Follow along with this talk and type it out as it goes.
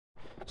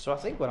So I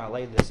think when I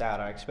laid this out,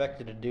 I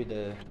expected to do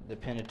the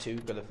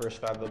Pentateuch, or the first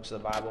 5 books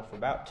of the Bible, for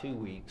about 2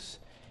 weeks.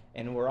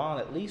 And we're on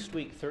at least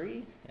week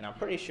 3, and I'm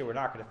pretty sure we're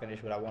not going to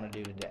finish what I want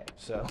to do today.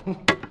 So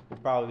we'll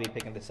probably be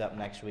picking this up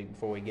next week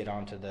before we get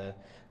on to the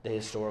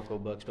historical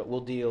books. But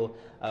we'll deal,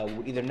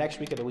 either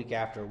next week or the week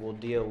after, we'll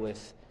deal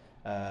with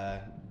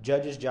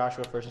Judges,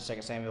 Joshua, 1st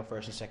and 2nd Samuel,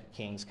 1st and 2nd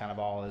Kings, kind of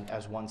all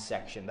as one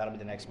section. That'll be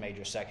the next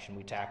major section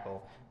we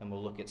tackle, and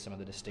we'll look at some of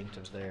the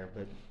distinctives there.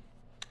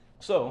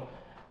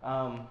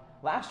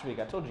 Last week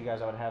I told you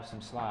guys I would have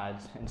some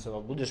slides, and so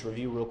we'll just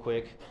review real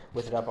quick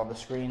with it up on the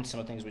screen some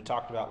of the things we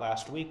talked about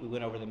last week. We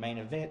went over the main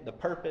event, the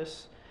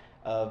purpose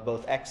of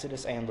both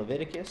Exodus and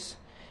Leviticus,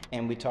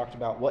 and we talked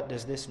about what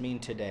does this mean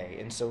today.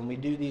 And so when we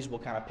do these, we'll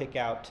kind of pick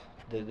out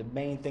the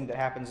main thing that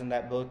happens in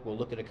that book. We'll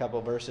look at a couple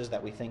of verses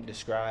that we think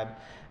describe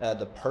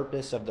the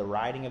purpose of the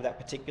writing of that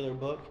particular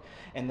book,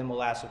 and then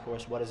we'll ask, of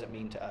course, what does it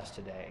mean to us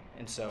today?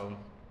 And so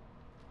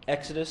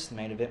Exodus, the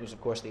main event was,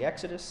 of course, the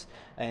Exodus,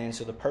 and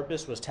so the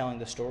purpose was telling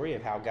the story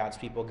of how God's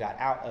people got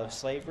out of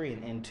slavery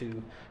and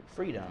into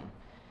freedom,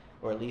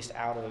 or at least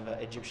out of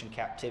Egyptian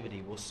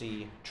captivity. We'll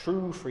see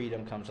true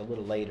freedom comes a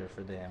little later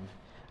for them.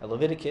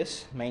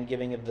 Leviticus,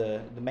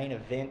 the main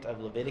event of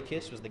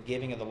Leviticus was the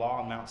giving of the law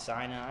on Mount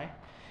Sinai.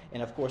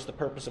 And of course, the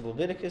purpose of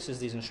Leviticus is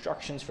these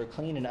instructions for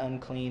clean and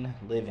unclean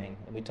living.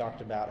 And we talked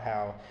about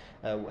how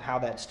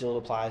that still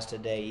applies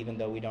today, even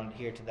though we don't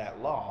adhere to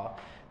that law,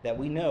 that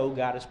we know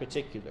God is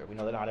particular. We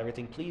know that not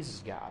everything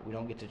pleases God. We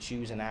don't get to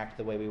choose and act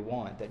the way we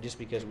want. That just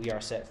because we are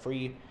set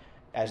free,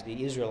 as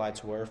the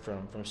Israelites were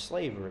from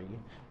slavery,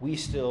 we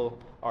still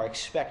are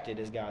expected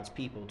as God's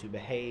people to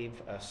behave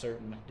a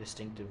certain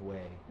distinctive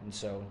way. And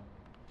so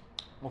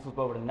we'll flip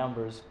over to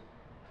Numbers.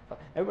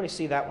 Everybody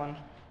see that one?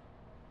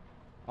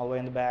 All the way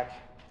in the back?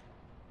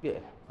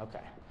 Good.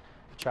 Okay.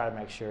 Try to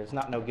make sure. It's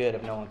not no good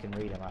if no one can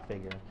read them, I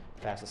figure,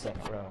 past the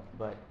second row.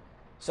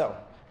 So,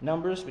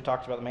 Numbers, we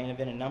talked about the main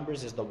event in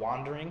Numbers is the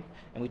wandering,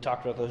 and we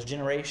talked about those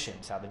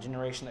generations, how the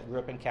generation that grew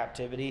up in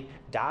captivity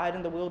died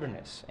in the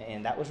wilderness,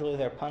 and that was really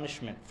their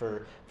punishment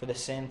for the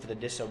sin, for the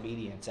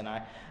disobedience. And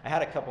I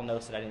had a couple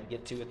notes that I didn't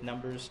get to with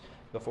Numbers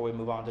before we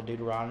move on to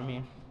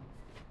Deuteronomy.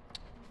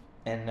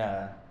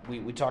 And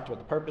we talked about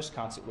the purpose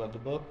of the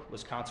book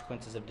was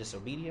consequences of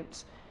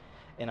disobedience.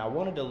 And I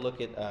wanted to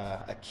look at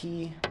a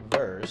key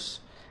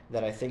verse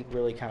that I think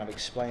really kind of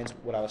explains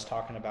what I was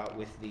talking about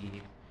with the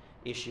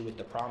issue with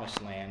the promised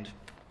land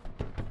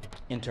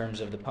in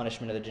terms of the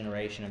punishment of the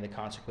generation and the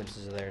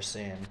consequences of their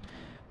sin.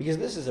 Because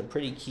this is a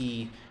pretty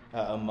key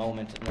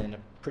moment and a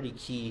pretty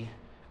key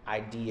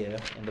idea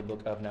in the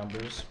book of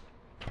Numbers.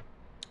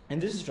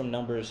 And this is from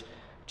Numbers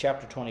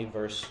chapter 20,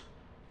 verse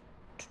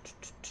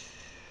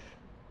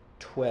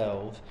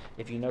 12.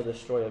 If you know the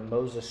story of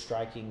Moses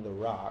striking the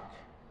rock,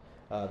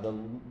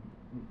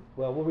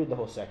 we'll read the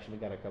whole section.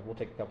 We'll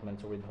take a couple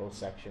minutes. We'll read the whole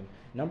section.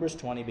 Numbers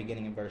 20,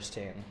 beginning in verse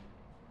 10.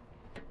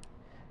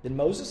 Then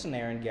Moses and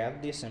Aaron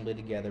gathered the assembly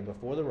together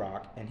before the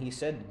rock, and he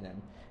said to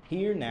them,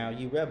 "Hear now,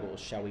 ye rebels,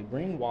 shall we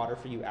bring water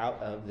for you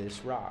out of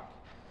this rock?"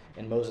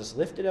 And Moses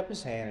lifted up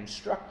his hand and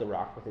struck the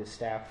rock with his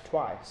staff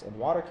twice, and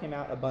water came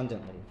out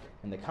abundantly,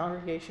 and the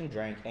congregation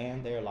drank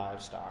and their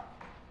livestock.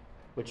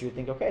 Which you would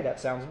think, okay, that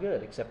sounds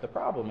good, except the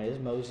problem is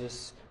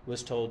Moses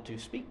was told to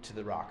speak to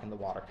the rock and the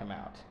water come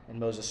out. And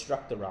Moses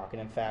struck the rock.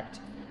 And in fact,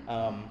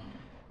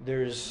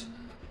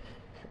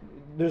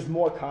 there's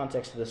more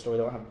context to the story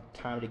that I don't have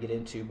time to get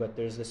into, but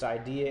there's this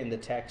idea in the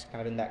text,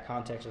 kind of in that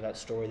context of that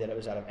story, that it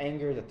was out of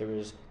anger, that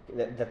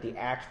that the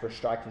act for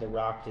striking the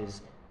rock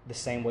is the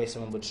same way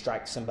someone would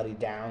strike somebody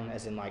down,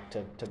 as in like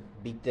to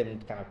beat them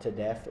kind of to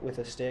death with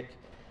a stick.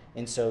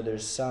 And so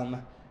there's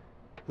some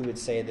who would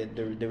say that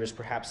there was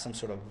perhaps some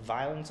sort of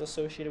violence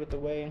associated with the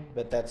way,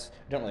 but we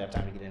don't really have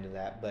time to get into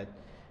that. But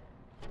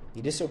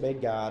he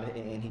disobeyed God,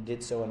 and he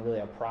did so in really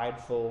a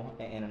prideful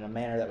and in a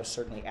manner that was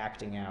certainly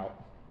acting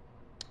out.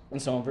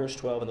 And so in verse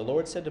 12, "And the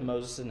Lord said to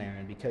Moses and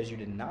Aaron, because you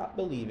did not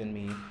believe in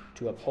me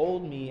to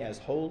uphold me as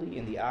holy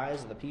in the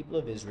eyes of the people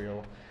of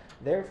Israel,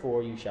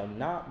 therefore you shall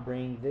not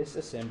bring this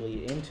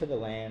assembly into the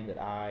land that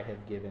I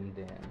have given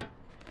them."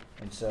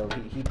 And so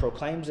he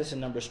proclaims this in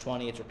Numbers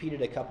 20. It's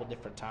repeated a couple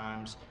different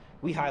times.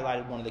 We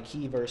highlighted one of the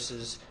key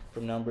verses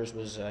from Numbers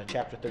was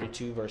chapter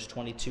 32, verse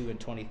 22 and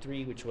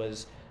 23, which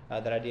was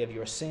that idea of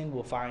your sin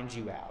will find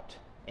you out.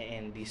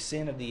 And the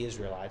sin of the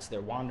Israelites,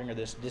 their wandering or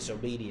this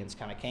disobedience,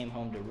 kind of came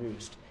home to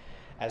roost.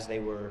 As they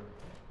were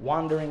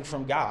wandering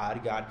from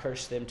God, God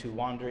cursed them to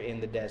wander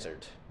in the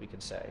desert, we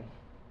could say.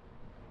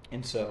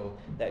 And so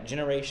that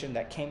generation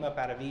that came up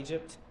out of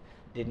Egypt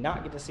did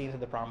not get to see into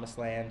the promised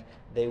land.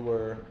 They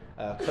were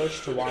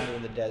cursed to wander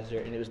in the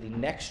desert, and it was the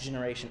next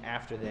generation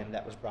after them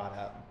that was brought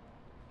up.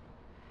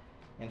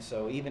 And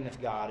so even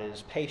if God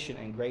is patient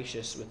and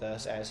gracious with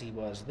us as he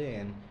was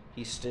then,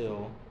 we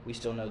still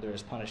know there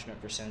is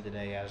punishment for sin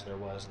today as there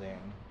was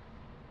then.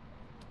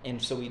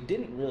 And so we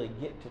didn't really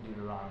get to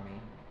Deuteronomy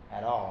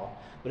at all.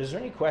 But is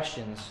there any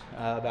questions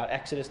about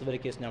Exodus,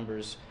 Leviticus,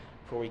 Numbers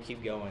before we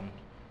keep going?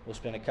 We'll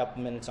spend a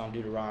couple minutes on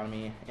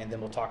Deuteronomy, and then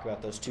we'll talk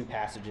about those two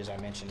passages I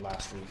mentioned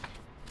last week.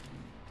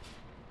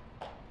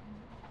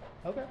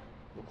 Okay.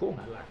 Well, cool.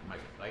 I'd like to make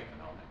a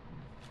statement on it.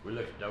 We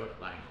look at those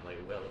things and say,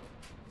 well,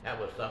 that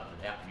was something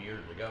that happened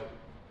years ago.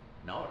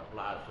 No, it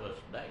applies to us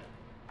today.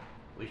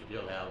 We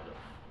still have the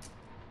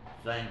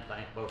same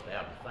thing, supposed to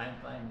have the same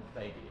thing that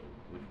they did.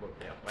 We're supposed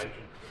to have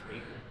patience with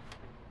people.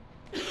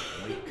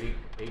 When we speak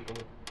to people,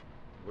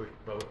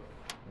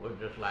 we're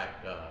just like,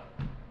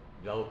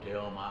 go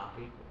tell my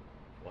people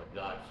what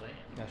God's saying.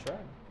 That's right.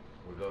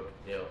 We go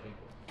to tell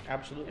people.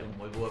 Absolutely. And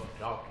when we go up and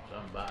talk to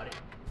somebody,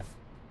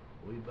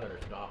 we better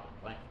stop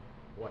and think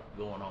what's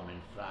going on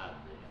inside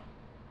them.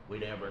 We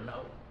never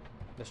know.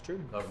 That's true.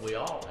 Because we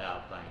all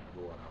have things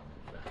going on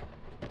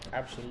inside.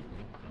 Absolutely.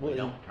 We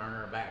don't turn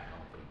our back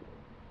on people.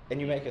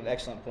 And you make an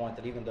excellent point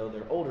that even though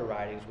they're older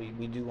writings,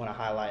 we do want to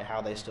highlight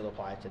how they still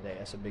apply today.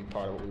 That's a big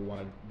part of what we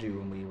want to do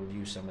when we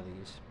review some of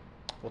these.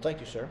 Well, thank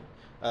you, sir.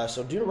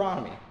 So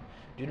Deuteronomy.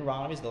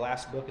 Deuteronomy is the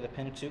last book of the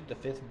Pentateuch, the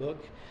fifth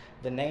book.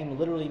 The name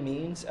literally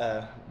means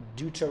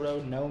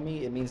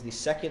Deuteronomy. It means the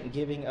second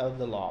giving of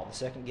the law, the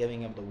second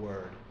giving of the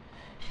word.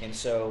 And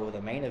so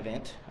the main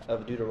event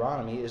of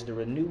Deuteronomy is the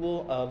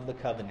renewal of the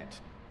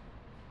covenant.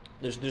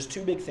 There's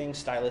two big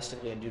things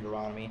stylistically in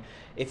Deuteronomy.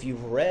 If you're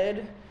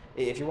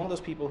one of those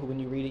people who when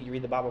you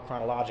read the Bible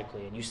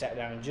chronologically, and you sat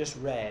down and just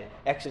read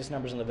Exodus,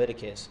 Numbers, and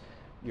Leviticus,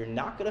 you're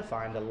not going to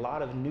find a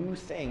lot of new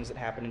things that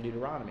happen in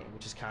Deuteronomy,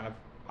 which is kind of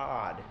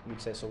odd.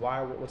 You'd say, so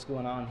what's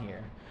going on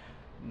here?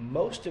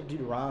 Most of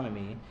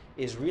Deuteronomy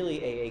is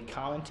really a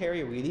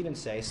commentary, or we'd even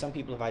say, some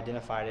people have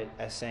identified it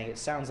as saying it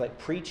sounds like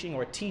preaching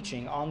or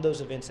teaching on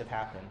those events that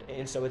happened.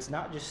 And so it's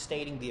not just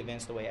stating the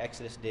events the way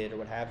Exodus did or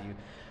what have you,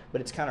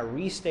 but it's kind of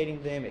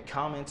restating them, it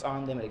comments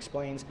on them, it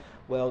explains,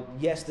 well,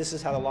 yes, this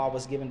is how the law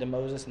was given to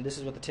Moses, and this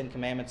is what the Ten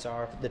Commandments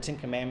are. The Ten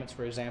Commandments,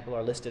 for example,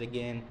 are listed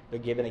again. They're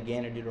given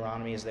again in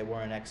Deuteronomy as they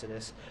were in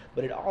Exodus.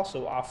 But it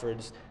also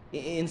offers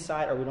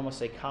insight, or we'd almost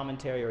say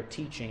commentary or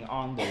teaching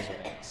on those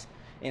events.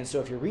 And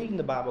so if you're reading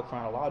the Bible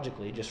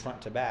chronologically, just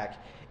front to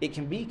back, it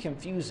can be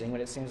confusing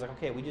when it seems like,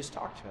 okay, we just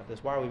talked about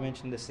this. Why are we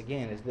mentioning this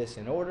again? Is this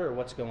in order, or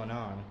what's going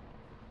on?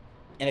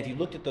 And if you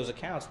looked at those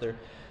accounts,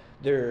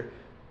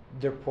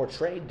 they're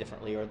portrayed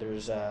differently, or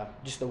there's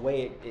just the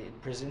way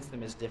it presents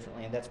them is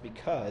differently, and that's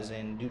because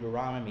in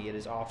Deuteronomy it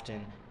is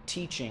often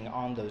teaching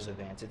on those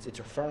events. It's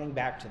referring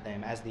back to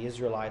them as the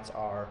Israelites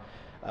are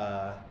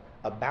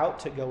about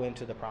to go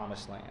into the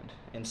Promised Land.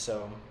 And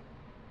so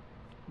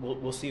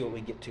we'll see what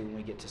we get to when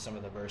we get to some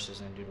of the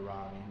verses in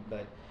Deuteronomy.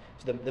 But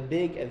so the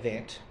big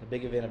event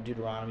of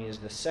Deuteronomy is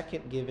the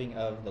second giving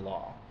of the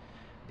law,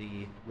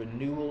 the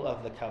renewal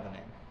of the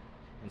covenant.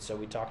 And so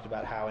we talked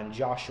about how in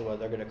Joshua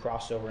they're going to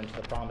cross over into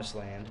the Promised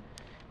Land.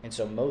 And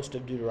so most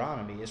of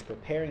Deuteronomy is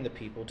preparing the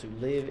people to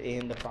live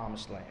in the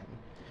Promised Land.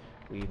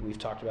 We've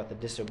talked about the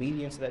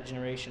disobedience of that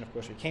generation. Of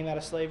course, we came out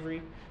of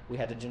slavery. We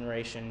had the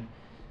generation,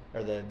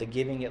 or the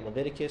giving at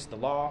Leviticus, the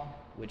law,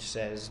 which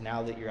says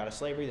now that you're out of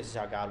slavery, this is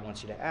how God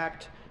wants you to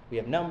act. We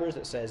have Numbers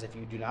that says if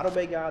you do not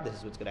obey God, this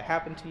is what's going to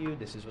happen to you.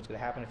 This is what's going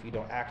to happen if you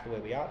don't act the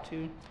way we ought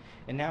to.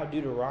 And now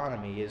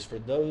Deuteronomy is for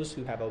those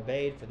who have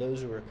obeyed, for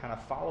those who are kind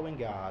of following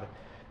God.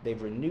 They've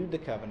renewed the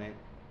covenant,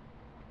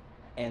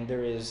 and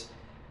there is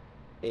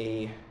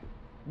we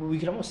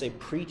could almost say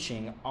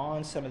preaching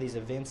on some of these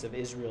events of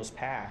Israel's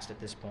past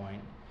at this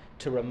point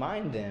to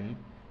remind them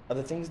of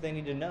the things they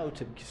need to know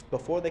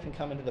before they can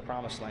come into the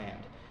Promised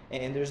Land.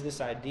 And there's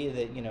this idea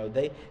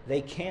that,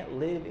 they can't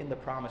live in the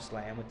Promised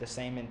Land with the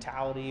same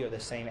mentality or the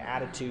same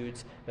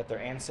attitudes that their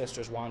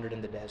ancestors wandered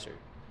in the desert.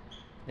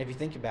 And if you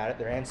think about it,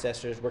 their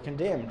ancestors were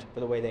condemned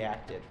for the way they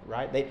acted,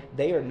 right?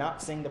 They are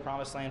not seeing the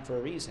Promised Land for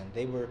a reason.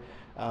 They were,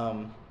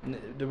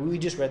 we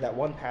just read that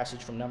one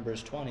passage from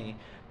Numbers 20,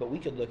 but we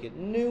could look at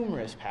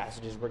numerous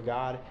passages where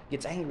God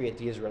gets angry at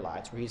the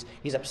Israelites, where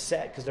he's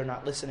upset because they're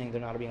not listening, they're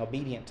not being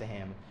obedient to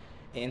him.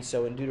 And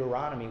so in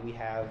Deuteronomy, we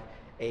have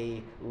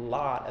a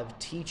lot of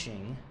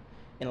teaching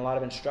and a lot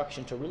of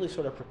instruction to really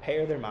sort of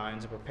prepare their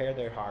minds and prepare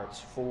their hearts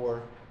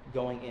for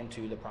going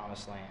into the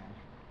Promised Land.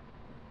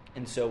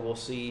 And so we'll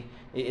see,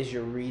 as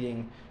you're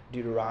reading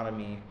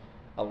Deuteronomy,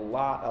 a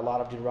lot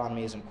of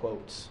Deuteronomy is in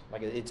quotes.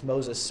 Like it's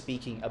Moses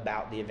speaking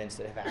about the events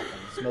that have happened.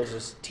 It's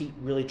Moses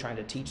really trying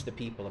to teach the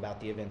people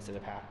about the events that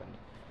have happened.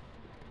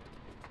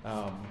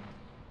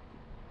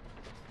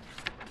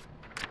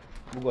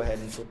 We'll go ahead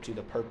and flip to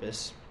the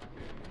purpose.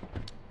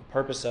 The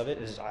purpose of it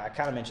is, I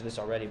kind of mentioned this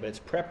already, but it's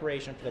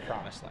preparation for the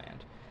Promised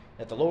Land.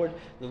 That the Lord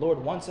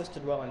wants us to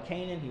dwell in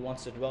Canaan. He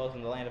wants to dwell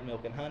in the land of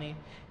milk and honey.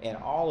 And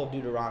all of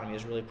Deuteronomy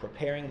is really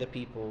preparing the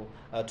people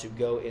to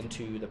go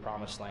into the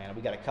Promised Land.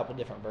 We got a couple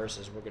different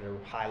verses we're going to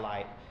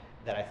highlight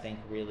that I think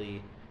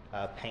really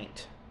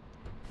paint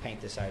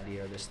this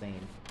idea or this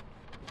theme.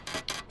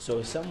 So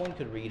if someone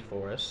could read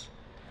for us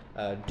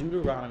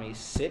Deuteronomy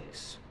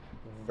 6,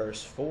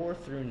 verse 4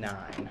 through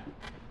 9.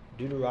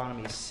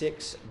 Deuteronomy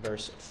 6,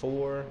 verse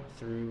 4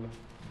 through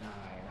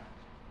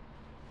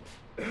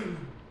 9.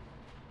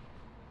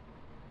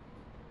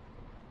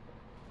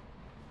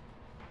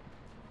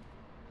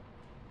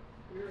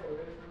 Hear, O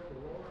Israel, the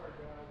Lord our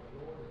God,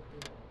 the Lord is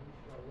one. You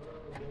shall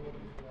love the Lord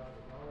your God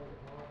with all your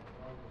heart, and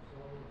all your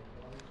soul, and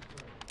all your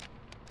strength.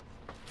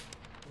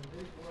 And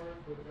These words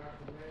which I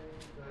command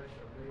you today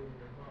shall be in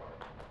your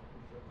heart.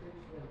 You shall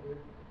teach them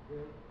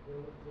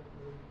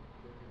diligently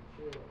to your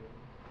children,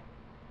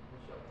 and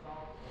shall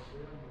talk of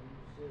them when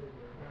you sit in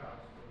your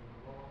house, when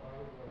you walk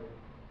by the way,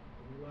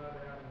 when you lie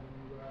down, and when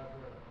you rise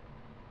up.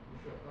 You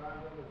shall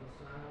bind them as a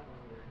sign on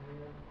your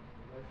hand,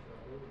 and they shall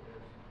be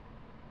as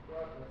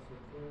frontlets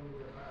between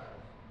your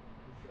eyes.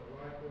 You shall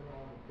write them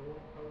on the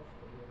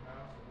doorposts of your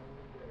house and on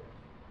your gates.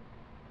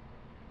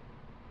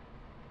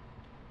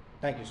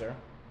 Thank you, sir.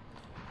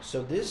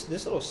 So this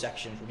little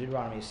section from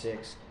Deuteronomy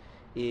 6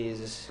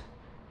 is,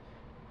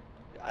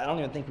 I don't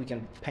even think we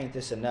can paint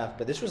this enough,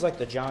 but this was like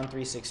the John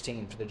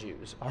 3:16 for the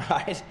Jews, all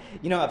right?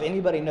 You know, if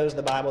anybody knows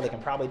the Bible, they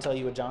can probably tell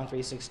you what John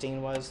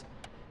 3:16 was.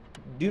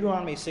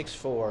 Deuteronomy 6:4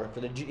 for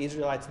the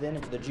Israelites then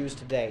and for the Jews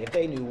today, if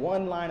they knew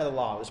one line of the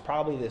law, it was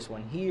probably this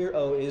one: Hear,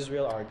 O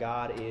Israel, our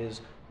God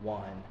is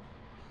one.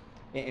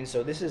 And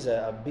so this is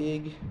a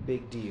big,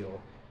 big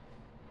deal.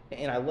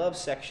 And I love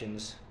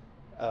sections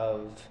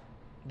of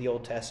the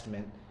Old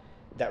Testament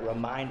that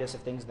remind us of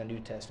things in the New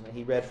Testament.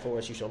 He read for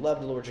us, you shall love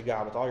the Lord your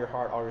God with all your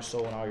heart, all your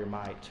soul, and all your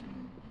might.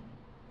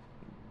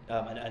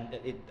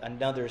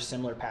 Another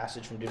similar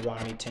passage from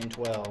Deuteronomy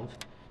 10:12.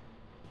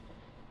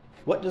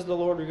 What does the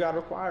Lord your God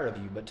require of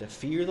you but to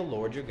fear the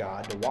Lord your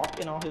God, to walk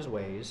in all his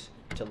ways,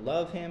 to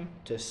love him,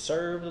 to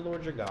serve the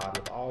Lord your God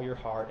with all your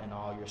heart and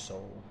all your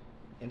soul?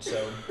 And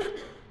so,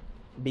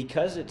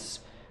 because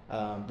it's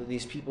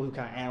these people who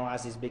kind of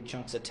analyze these big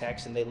chunks of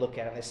text and they look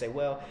at it and they say,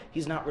 well,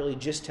 he's not really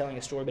just telling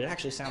a story, but it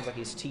actually sounds like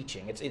he's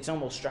teaching. It's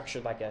almost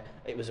structured like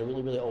it was a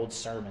really, really old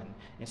sermon.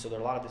 And so a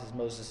lot of this is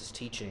Moses'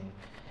 teaching.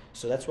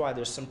 So that's why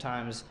there's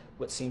sometimes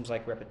what seems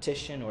like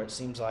repetition, or it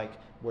seems like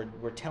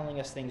we're telling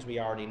us things we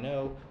already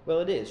know. Well,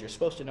 it is. You're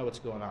supposed to know what's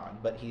going on.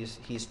 But he's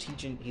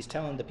teaching, he's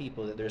telling the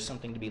people that there's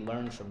something to be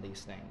learned from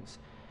these things.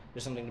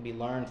 There's something to be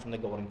learned from the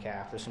golden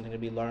calf. There's something to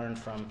be learned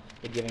from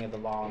the giving of the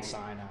law in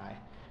Sinai.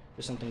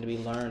 There's something to be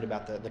learned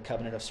about the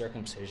covenant of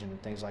circumcision and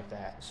things like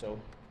that. So,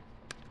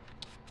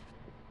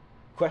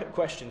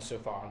 questions so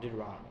far on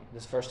Deuteronomy.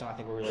 This is the first time I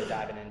think we're really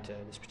diving into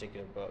this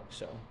particular book.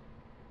 So,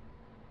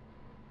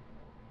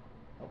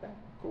 okay,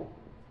 cool.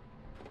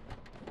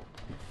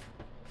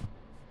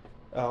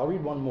 I'll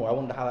read one more. I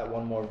wanted to highlight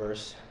one more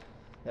verse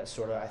that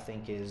sort of, I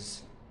think,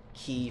 is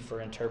key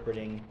for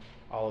interpreting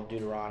all of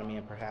Deuteronomy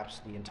and perhaps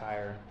the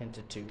entire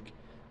Pentateuch.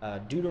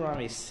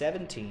 Deuteronomy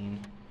 17,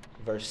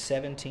 verse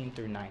 17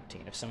 through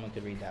 19. If someone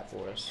could read that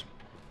for us.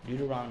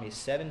 Deuteronomy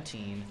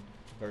 17,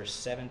 verse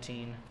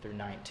 17 through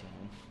 19.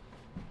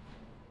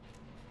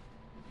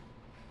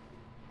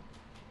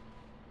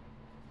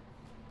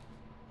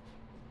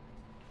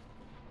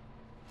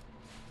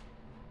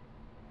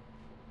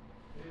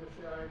 Neither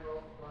shall he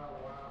multiply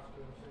wives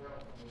to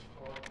himself, and his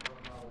heart turn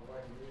not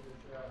away. Neither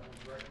shall he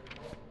greatly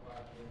multiply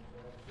to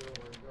himself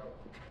silver and gold.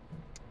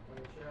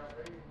 When he shall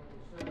be, when he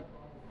sitteth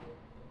on the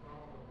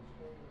throne of his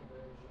kingdom,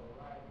 then he shall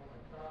write him a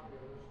copy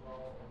of this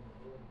law in the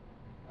book,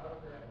 out of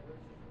that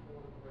which is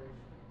before the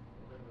priest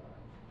of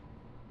Levites.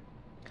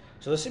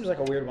 So this seems like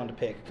a weird one to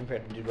pick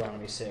compared to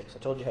Deuteronomy 6. I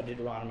told you how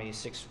Deuteronomy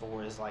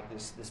 6:4 is like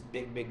this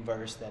big, big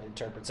verse that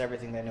interprets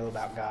everything they know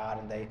about God,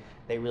 and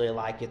they really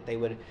like it. They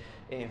would,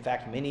 in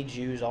fact, many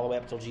Jews all the way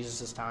up until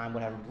Jesus' time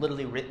would have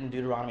literally written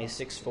Deuteronomy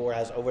 6:4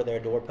 as over their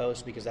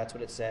doorpost, because that's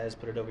what it says,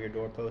 put it over your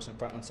doorpost and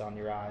frontlets on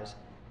your eyes.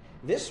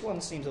 This one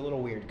seems a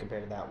little weird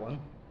compared to that one.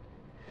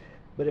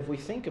 But if we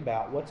think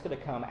about what's going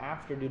to come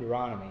after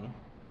Deuteronomy,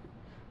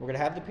 we're going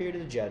to have the period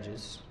of the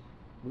Judges.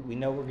 We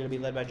know we're going to be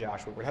led by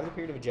Joshua. We're going to have the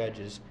period of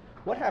Judges.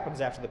 What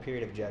happens after the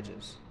period of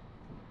Judges?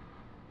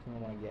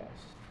 Anyone want to guess?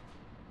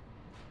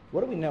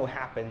 What do we know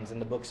happens in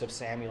the books of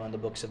Samuel and the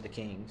books of the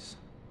Kings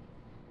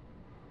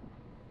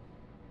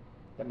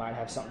that might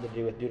have something to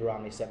do with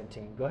Deuteronomy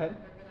 17? Go ahead.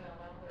 They're going to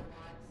allow their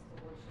wives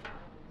to worship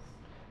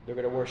idols. They're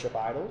going to worship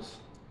idols.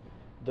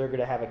 They're going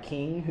to have a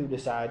king who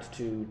decides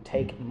to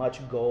take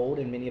much gold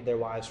and many of their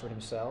wives for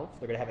himself.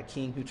 They're going to have a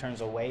king who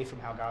turns away from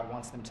how God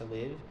wants them to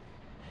live.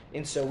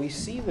 And so we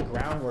see the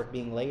groundwork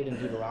being laid in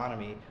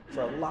Deuteronomy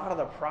for a lot of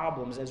the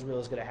problems Israel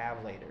is going to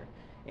have later.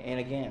 And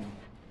again,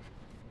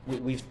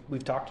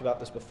 we've talked about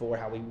this before,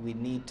 how we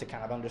need to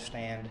kind of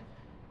understand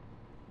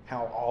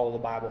how all of the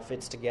Bible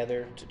fits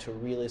together to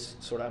really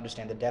sort of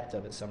understand the depth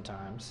of it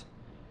sometimes.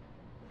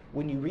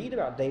 When you read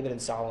about David and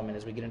Solomon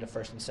as we get into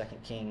 1st and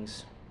 2nd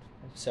Kings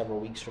several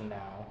weeks from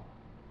now,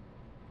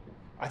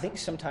 I think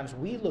sometimes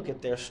we look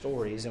at their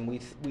stories and we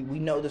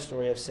know the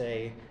story of,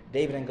 say,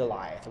 David and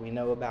Goliath. And we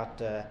know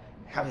about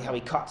how he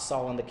caught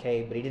Saul in the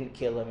cave, but he didn't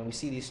kill him. And we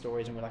see these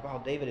stories and we're like, oh,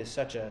 David is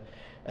such a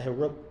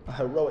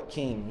heroic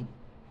king.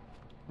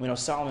 You know,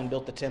 Solomon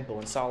built the temple,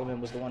 and Solomon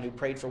was the one who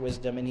prayed for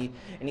wisdom, and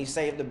he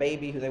saved the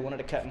baby who they wanted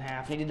to cut in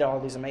half, and he did all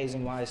these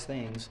amazing, wise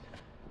things.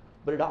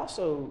 But it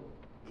also,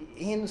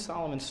 in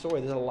Solomon's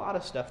story, there's a lot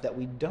of stuff that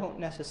we don't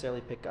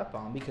necessarily pick up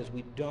on because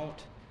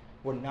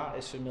we're not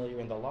as familiar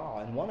in the law.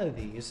 And one of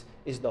these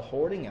is the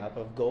hoarding up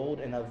of gold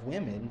and of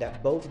women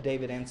that both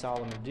David and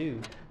Solomon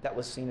do, that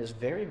was seen as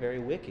very, very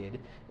wicked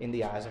in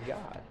the eyes of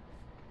God.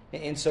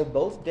 And so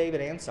both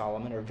David and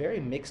Solomon are very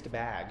mixed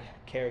bag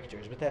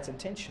characters, but that's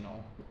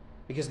intentional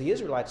because the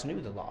Israelites knew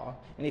the law.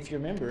 And if you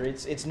remember,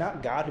 it's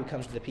not God who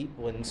comes to the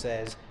people and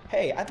says,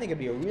 hey, I think it'd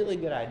be a really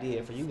good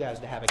idea for you guys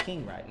to have a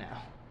king right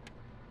now.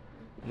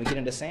 When we get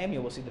into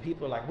Samuel, we'll see the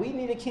people are like, we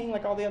need a king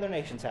like all the other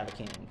nations have a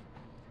king.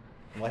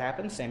 And what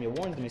happens? Samuel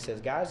warns them. He says,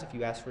 guys, if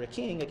you ask for a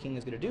king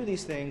is going to do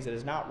these things that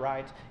is not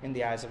right in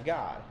the eyes of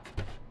God.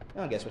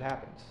 Well, guess what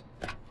happens?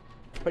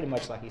 Pretty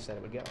much like he said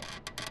it would go.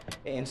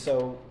 And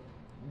so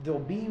there'll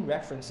be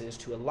references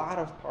to a lot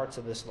of parts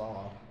of this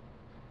law.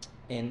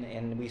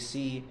 And we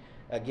see,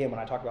 again, when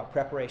I talk about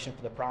preparation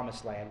for the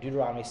promised land,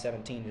 Deuteronomy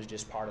 17 is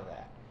just part of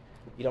that.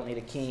 You don't need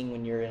a king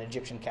when you're in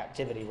Egyptian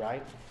captivity,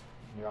 right?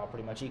 You're all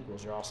pretty much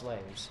equals. You're all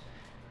slaves.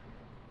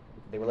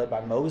 They were led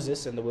by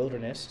Moses in the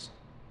wilderness.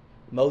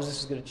 Moses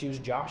is going to choose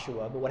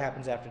Joshua, but what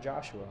happens after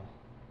Joshua?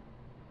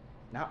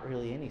 Not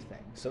really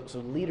anything. So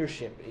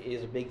leadership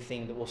is a big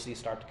theme that we'll see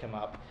start to come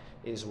up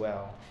as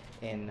well.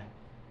 And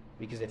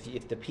because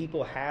if the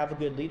people have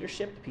good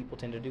leadership, the people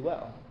tend to do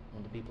well.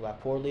 When the people have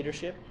poor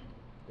leadership,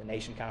 the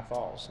nation kind of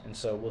falls. And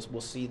so we'll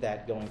see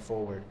that going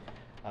forward.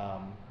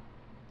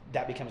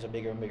 That becomes a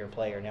bigger and bigger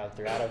player. Now that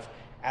they're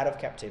out of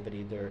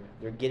captivity,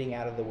 they're getting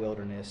out of the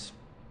wilderness.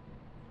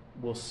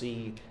 We'll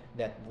see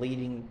that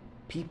leading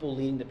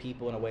the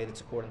people in a way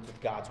that's according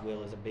with God's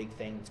will is a big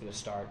thing that's going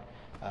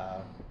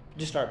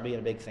to start being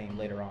a big thing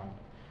later on.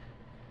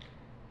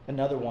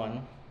 Another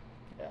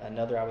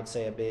I would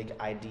say a big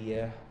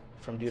idea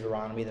from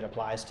Deuteronomy that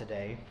applies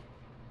today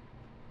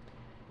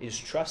is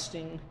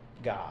trusting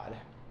God.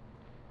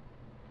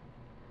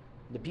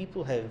 The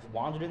people have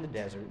wandered in the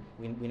desert.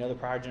 We know the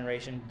prior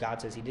generation,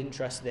 God says he didn't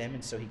trust them,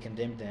 and so he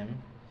condemned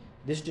them.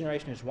 This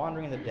generation is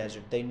wandering in the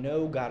desert. They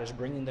know God is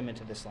bringing them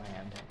into this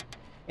land.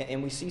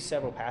 And we see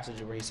several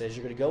passages where he says,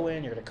 you're going to go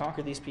in, you're going to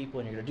conquer these people,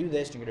 and you're going to do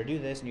this, and you're going to do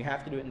this, and you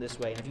have to do it in this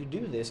way. And if you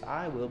do this,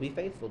 I will be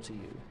faithful to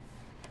you.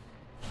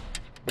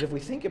 But if we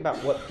think about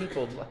what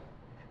people... Have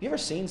you ever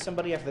seen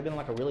somebody after they've been on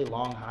like a really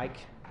long hike?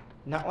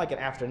 Not like an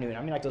afternoon.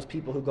 I mean like those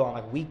people who go on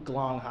like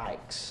week-long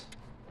hikes.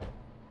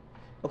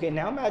 Okay,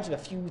 now imagine a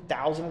few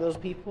thousand of those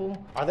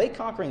people. Are they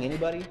conquering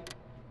anybody?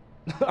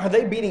 Are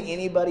they beating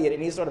anybody at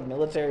any sort of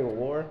military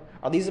war?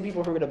 Are these the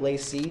people who are going to lay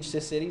siege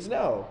to cities?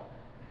 No.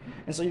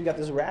 And so you've got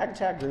this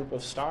ragtag group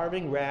of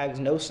starving rags,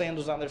 no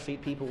sandals on their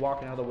feet, people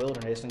walking out of the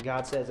wilderness, and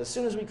God says, as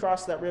soon as we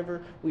cross that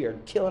river, we are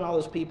killing all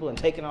those people and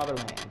taking all their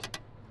land.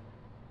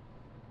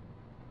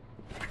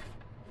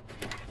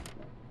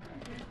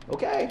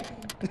 Okay.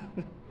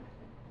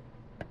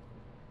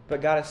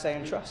 But God is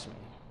saying, trust me.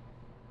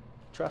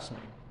 Trust me.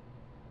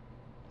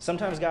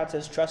 Sometimes God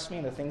says, trust me,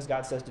 and the things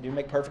God says to do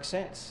make perfect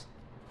sense.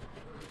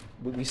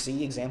 We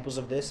see examples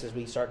of this as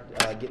we start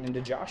getting into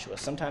Joshua.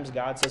 Sometimes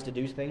God says to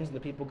do things, and the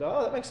people go,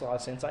 oh, that makes a lot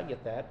of sense, I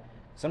get that.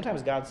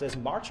 Sometimes God says,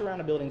 march around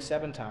a building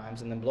 7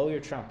 times, and then blow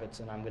your trumpets,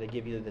 and I'm going to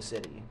give you the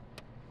city.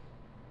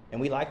 And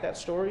we like that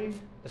story.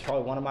 It's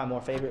probably one of my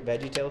more favorite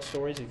VeggieTales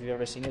stories. If you've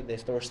ever seen it, they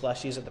throw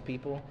slushies at the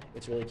people.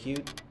 It's really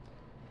cute.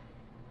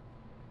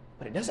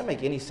 But it doesn't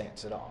make any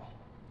sense at all.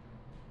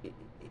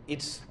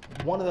 It's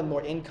one of the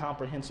more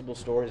incomprehensible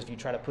stories if you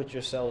try to put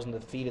yourselves in the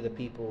feet of the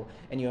people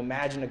and you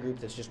imagine a group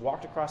that's just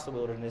walked across the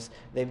wilderness,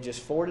 they've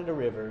just forded a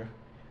river,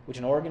 which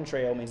an Oregon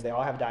Trail means they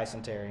all have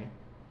dysentery,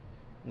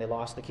 and they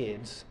lost the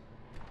kids.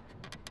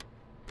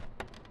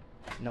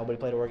 Nobody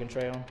played Oregon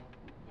Trail?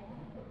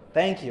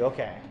 Thank you,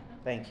 okay.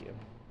 Thank you.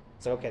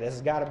 So, okay, this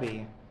has got to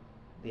be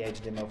the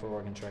age demo for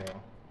Oregon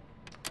Trail.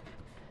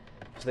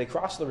 So they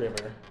cross the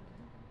river,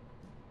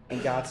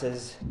 and God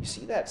says, you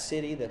see that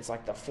city that's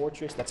like the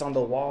fortress that's on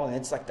the wall, and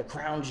it's like the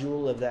crown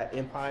jewel of that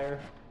empire?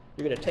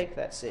 You're going to take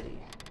that city.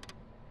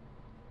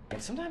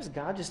 And sometimes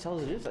God just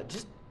tells us to do that.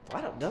 Just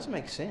flat out doesn't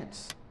make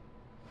sense.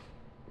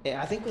 And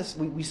I think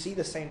we see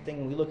the same thing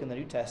when we look in the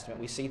New Testament.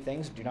 We see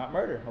things, do not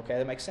murder. Okay,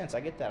 that makes sense. I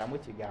get that. I'm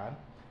with you, God.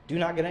 Do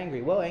not get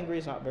angry. Well, angry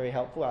is not very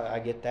helpful. I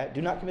get that.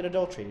 Do not commit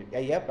adultery. Yeah,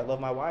 yep, I love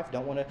my wife.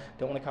 Don't want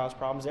to cause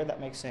problems there.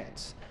 That makes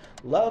sense.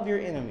 Love your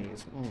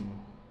enemies.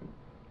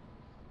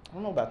 I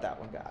don't know about that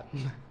one, God.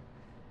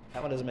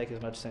 That one doesn't make as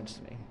much sense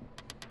to me.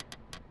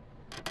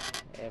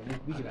 And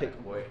we can pick.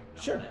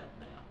 Sure. That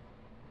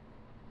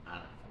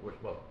now. We're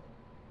supposed.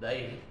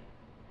 They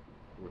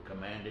were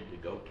commanded to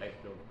go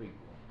take those people.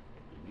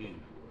 The Jews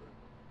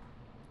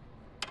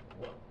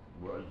were.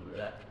 What was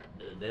that?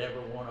 Did every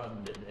one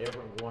of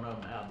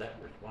them have that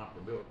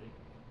responsibility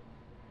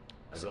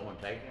of going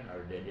taking,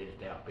 or did they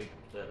just have people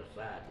set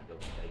aside to go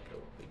take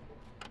those people?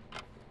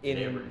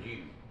 Every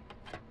Jew.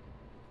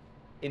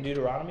 In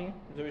Deuteronomy, is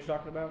that what you're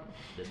talking about?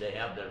 Did they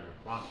have the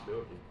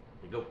responsibility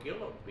to go kill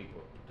those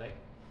people to take?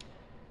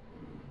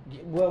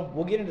 Well,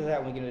 we'll get into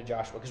that when we get into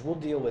Joshua, because we'll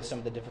deal with some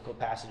of the difficult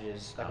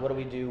passages. Like, what do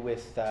we do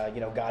with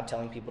God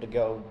telling people to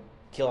go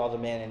kill all the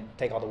men and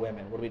take all the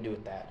women? What do we do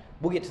with that?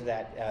 We'll get to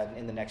that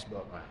in the next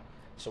book. Right.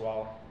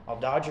 So I'll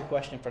dodge your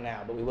question for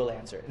now, but we will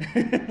answer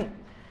it.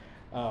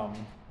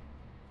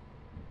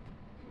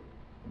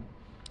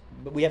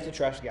 But we have to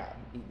trust God.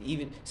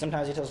 Even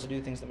sometimes He tells us to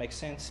do things that make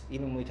sense.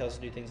 Even when He tells us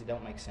to do things that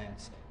don't make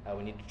sense,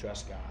 we need to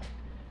trust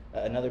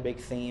Another big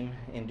theme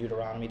in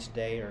Deuteronomy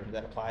today, or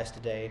that applies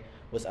today,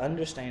 was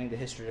understanding the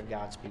history of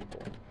God's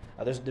people.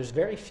 There's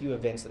very few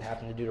events that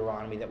happen in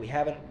Deuteronomy that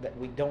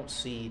we don't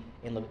see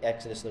in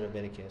Exodus,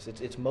 Leviticus.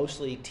 It's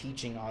mostly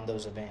teaching on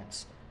those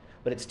events,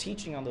 but it's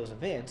teaching on those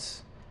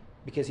events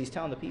because he's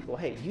telling the people,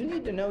 hey, you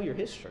need to know your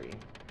history.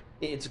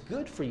 It's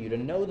good for you to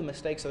know the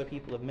mistakes other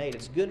people have made.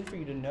 It's good for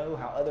you to know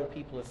how other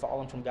people have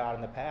fallen from God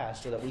in the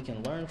past, so that we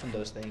can learn from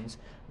those things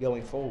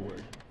going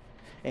forward.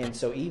 And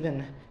so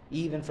even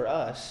for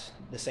us,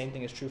 the same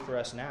thing is true for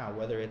us now,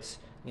 whether it's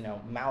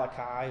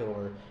Malachi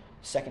or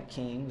 2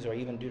 Kings or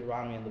even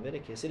Deuteronomy and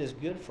Leviticus. It is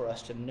good for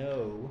us to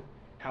know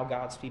how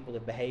God's people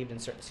have behaved in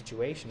certain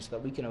situations so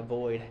that we can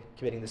avoid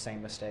committing the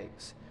same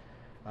mistakes.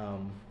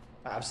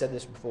 I've said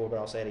this before, but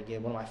I'll say it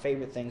again. One of my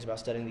favorite things about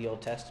studying the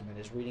Old Testament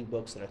is reading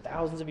books that are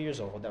thousands of years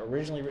old, that were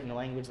originally written in a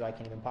language that I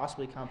can't even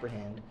possibly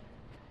comprehend,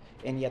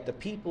 and yet the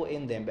people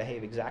in them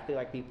behave exactly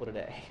like people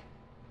today.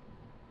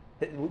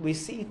 We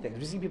see things.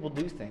 We see people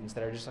do things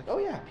that are just like, oh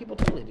yeah, people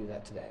totally do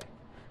that today.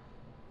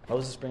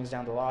 Moses brings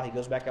down the law. He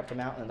goes back up the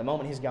mountain, and the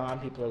moment he's gone,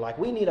 people are like,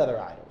 we need other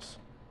idols.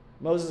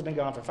 Moses has been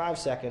gone for 5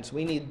 seconds.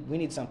 We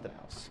need something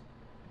else.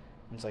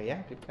 And so,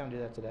 yeah, people kind of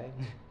do that today.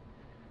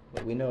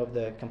 But we know of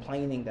the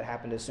complaining that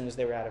happened as soon as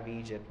they were out of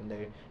Egypt, and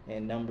they're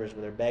in Numbers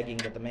where they're begging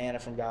that the manna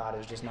from God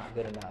is just not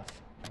good enough.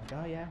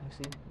 Like, oh yeah,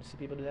 we see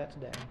people do that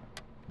today.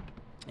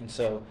 And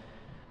so,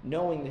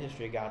 knowing the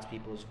history of God's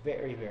people is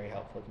very, very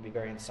helpful. It can be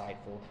very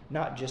insightful,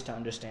 not just to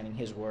understanding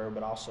His Word,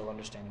 but also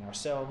understanding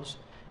ourselves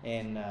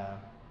and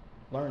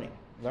learning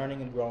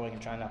and growing and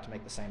trying not to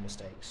make the same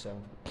mistakes.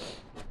 So,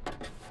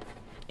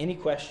 any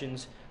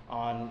questions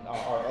on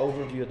our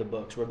overview of the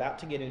books? We're about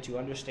to get into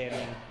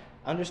understanding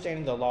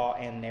the law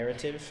and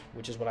narrative,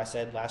 which is what I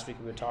said last week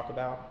we would talk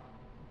about.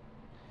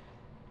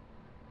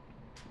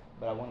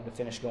 But I wanted to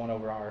finish going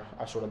over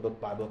our sort of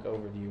book-by-book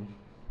overview.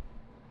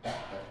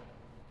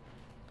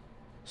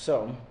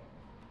 So,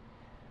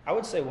 I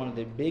would say one of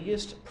the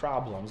biggest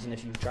problems, and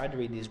if you've tried to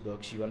read these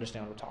books, you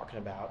understand what I'm talking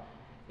about,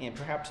 and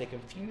perhaps a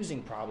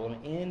confusing problem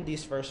in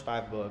these first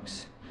 5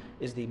 books,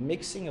 is the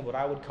mixing of what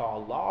I would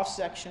call law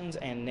sections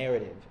and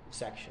narrative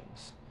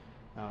sections.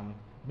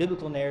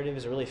 Biblical narrative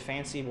is a really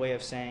fancy way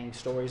of saying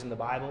stories in the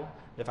Bible.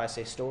 But if I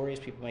say stories,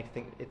 people may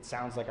think it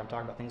sounds like I'm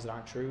talking about things that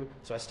aren't true,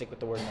 so I stick with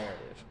the word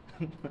narrative.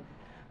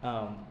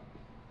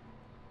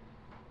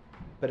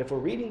 But if we're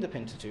reading the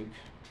Pentateuch,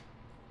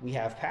 we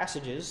have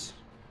passages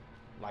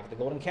like the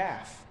golden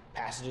calf,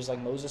 passages like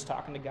Moses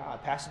talking to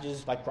God,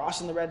 passages like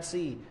crossing the Red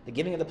Sea, the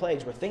giving of the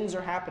plagues, where things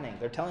are happening.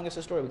 They're telling us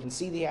a story. We can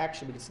see the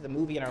action. We can see the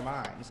movie in our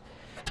minds.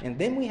 And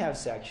then we have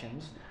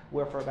sections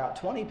where for about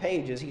 20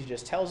 pages, he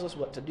just tells us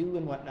what to do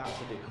and what not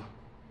to do.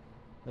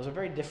 Those are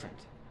very different.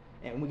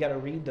 And we got to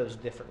read those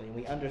differently. And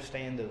we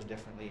understand those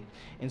differently.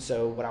 And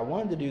so what I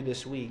wanted to do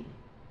this week,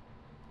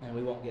 and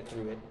we won't get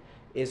through it,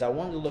 is I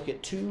wanted to look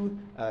at 2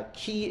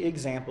 key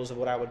examples of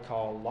what I would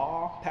call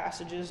law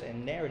passages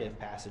and narrative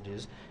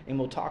passages, and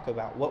we'll talk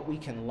about what we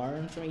can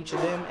learn from each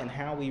of them and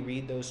how we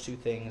read those 2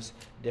 things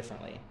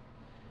differently.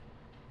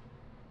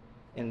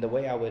 And the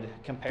way I would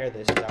compare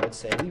this is I would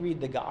say we read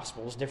the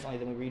Gospels differently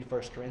than we read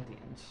 1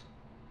 Corinthians.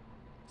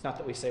 It's not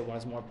that we say one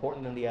is more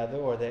important than the other,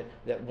 or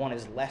that one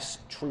is less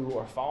true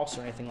or false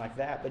or anything like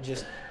that, but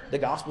just the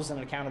Gospels and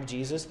an account of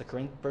Jesus, the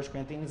 1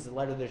 Corinthians, the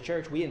letter to the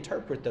church, we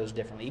interpret those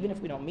differently. Even if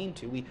we don't mean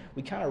to,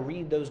 we kind of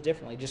read those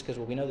differently just because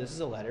we know this is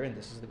a letter and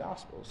this is the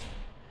Gospels.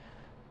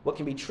 What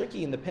can be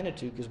tricky in the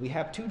Pentateuch is we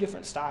have 2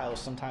 different styles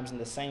sometimes in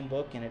the same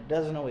book, and it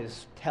doesn't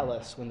always tell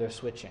us when they're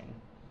switching.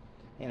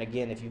 And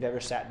again, if you've ever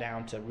sat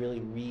down to really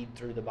read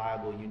through the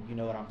Bible, you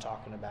know what I'm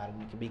talking about,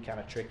 and it can be kind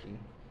of tricky.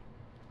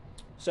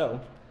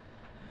 So,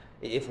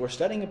 if we're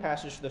studying a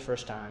passage for the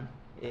first time,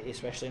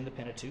 especially in the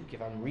Pentateuch,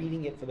 if I'm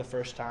reading it for the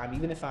first time,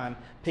 even if I'm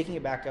picking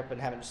it back up and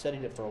haven't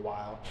studied it for a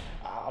while,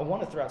 I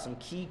want to throw out some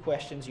key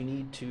questions you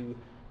need to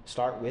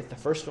start with. The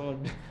first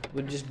one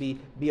would just be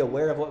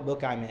aware of what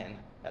book I'm in.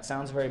 That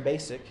sounds very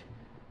basic,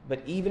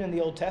 but even in the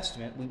Old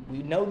Testament,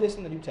 we know this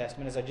in the New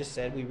Testament. As I just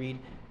said, we read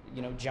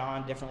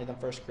John differently than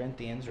 1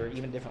 Corinthians, or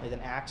even differently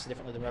than Acts,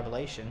 differently than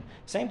Revelation.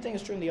 Same thing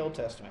is true in the Old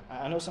Testament.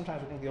 I know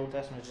sometimes we think the Old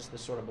Testament is just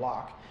this sort of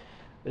block,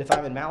 but if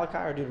I'm in Malachi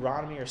or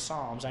Deuteronomy or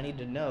Psalms, I need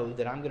to know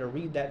that I'm going to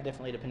read that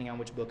differently depending on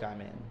which book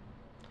I'm in.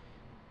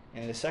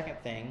 And the second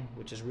thing,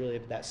 which is really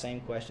that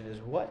same question, is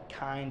what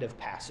kind of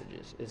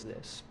passages is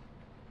this?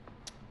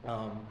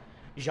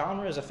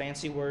 Genre is a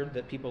fancy word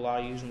that people a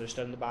lot use when they're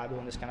studying the Bible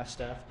and this kind of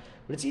stuff,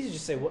 but it's easy to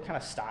say what kind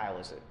of style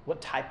is it?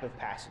 What type of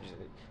passage is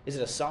it? Is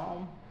it a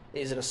psalm?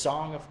 Is it a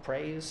song of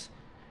praise?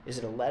 Is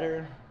it a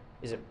letter?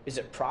 Is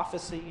it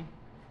prophecy?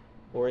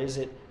 Or is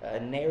it a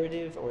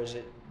narrative? Or is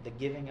it the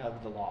giving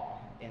of the law?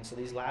 And so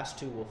these last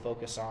 2 we'll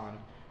focus on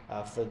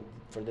for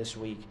this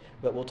week.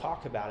 But we'll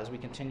talk about, as we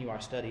continue our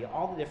study,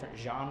 all the different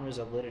genres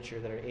of literature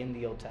that are in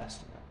the Old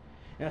Testament.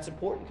 And that's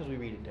important because we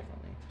read it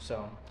differently.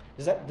 So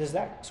does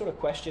that sort of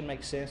question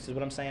make sense? Does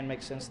what I'm saying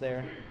make sense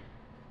there?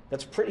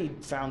 That's pretty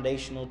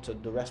foundational to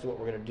the rest of what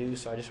we're going to do.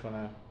 So I just want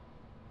to,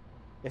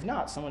 if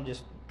not, someone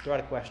just throw out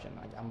a question.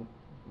 I'm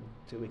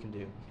see what we can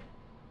do.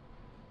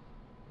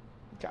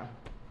 Okay.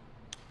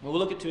 We'll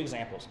look at two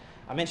examples.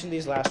 I mentioned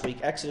these last week,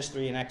 Exodus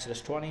 3 and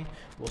Exodus 20.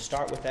 We'll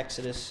start with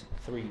Exodus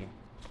 3.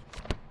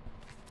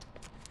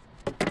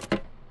 Let's see if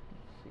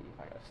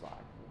I got a slide.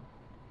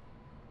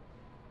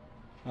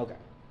 Okay.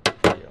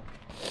 There you go.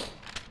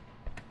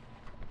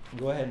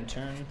 Go ahead and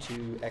turn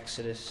to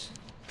Exodus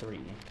 3.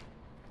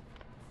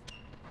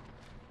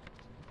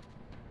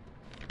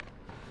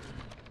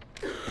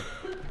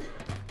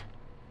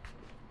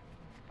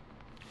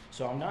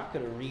 So I'm not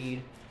going to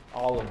read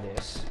all of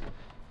this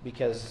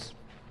because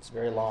it's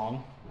very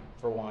long,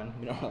 for one.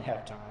 We don't really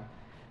have time.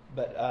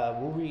 But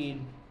we'll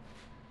read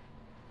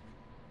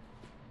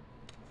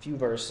a few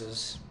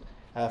verses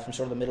from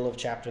sort of the middle of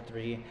chapter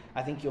 3.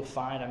 I think you'll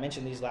find, I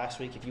mentioned these last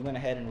week, if you went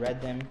ahead and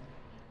read them,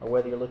 or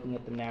whether you're looking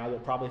at them now, you'll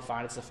probably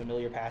find it's a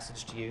familiar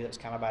passage to you. That's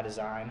kind of by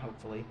design,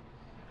 hopefully.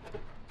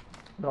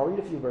 But I'll read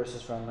a few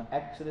verses from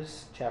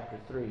Exodus chapter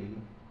 3.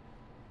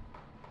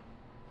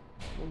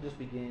 We'll just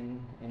begin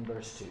in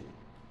verse 2.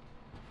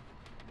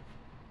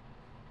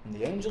 And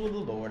the angel of the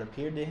Lord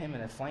appeared to him in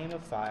a flame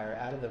of fire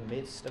out of the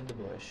midst of the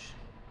bush.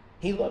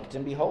 He looked,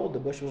 and behold, the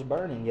bush was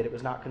burning, yet it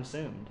was not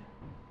consumed.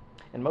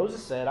 And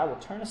Moses said, I will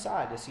turn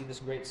aside to see this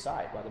great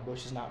sight, while the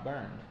bush is not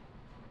burned.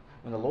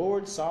 When the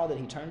Lord saw that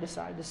he turned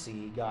aside to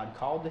see, God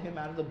called to him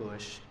out of the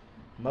bush,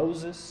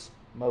 Moses,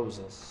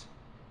 Moses.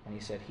 And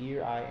he said,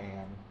 Here I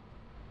am.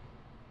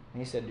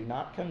 And he said, Do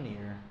not come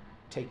near.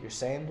 Take your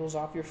sandals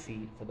off your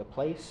feet, for the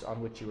place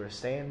on which you are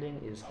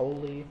standing is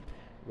holy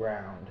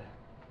ground.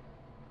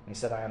 And he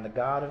said, I am the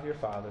God of your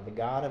father, the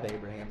God of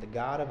Abraham, the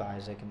God of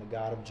Isaac, and the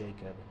God of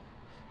Jacob.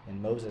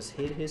 And Moses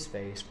hid his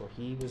face, for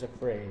he was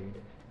afraid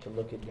to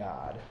look at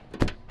God.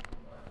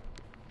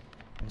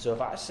 And so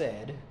if I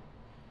said,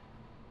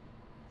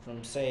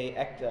 from, say,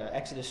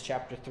 Exodus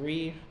chapter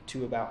 3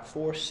 to about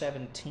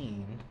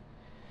 4:17,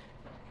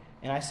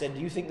 and I said,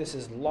 do you think this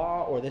is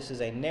law or this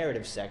is a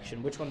narrative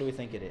section? Which one do we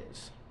think it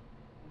is?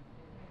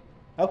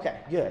 Okay,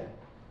 good.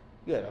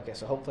 Good. Okay,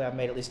 so hopefully I've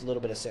made at least a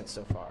little bit of sense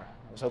so far.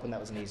 I was hoping that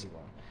was an easy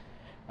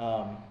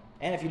one.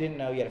 And if you didn't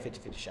know, you had a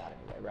 50-50 shot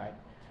anyway, right?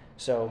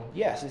 So,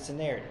 yes, it's a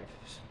narrative.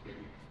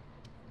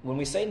 When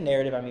we say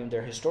narrative, I mean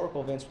they're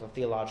historical events with a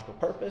theological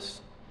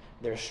purpose.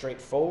 They're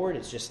straightforward.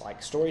 It's just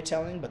like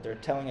storytelling, but they're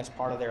telling us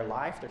part of their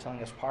life. They're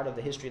telling us part of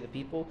the history of the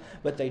people,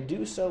 but they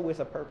do so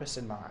with a purpose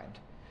in mind.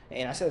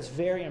 And I said it's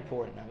very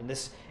important. I mean,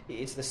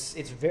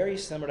 it's very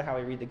similar to how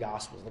we read the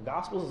Gospels. The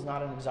Gospels is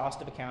not an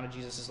exhaustive account of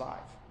Jesus' life.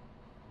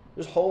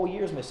 There's whole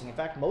years missing. In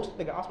fact, most of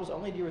the Gospels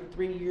only deal with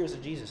 3 years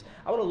of Jesus.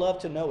 I would have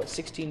loved to know what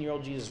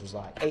 16-year-old Jesus was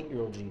like,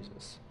 8-year-old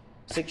Jesus,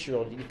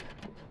 6-year-old.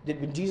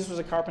 When Jesus was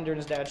a carpenter in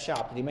his dad's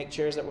shop, did he make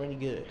chairs that were any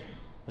good?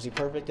 Was he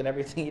perfect in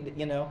everything?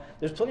 You know,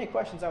 there's plenty of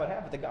questions I would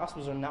have, but the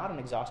Gospels are not an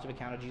exhaustive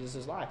account of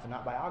Jesus' life. They're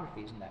not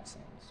biographies in that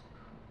sense.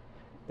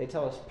 They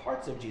tell us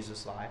parts of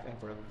Jesus' life, and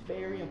for a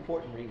very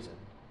important reason.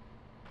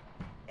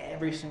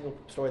 Every single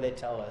story they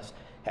tell us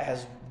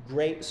has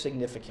great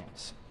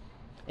significance.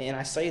 And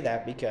I say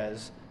that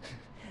because,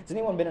 has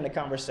anyone been in a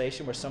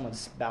conversation where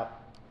someone's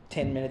about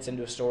 10 minutes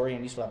into a story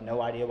and you still have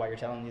no idea why you're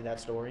telling you that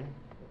story?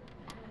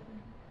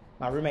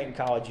 My roommate in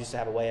college used to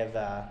have a way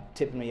of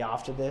tipping me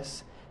off to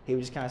this. He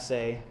would just kind of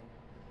say,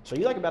 so are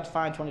you like about to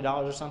find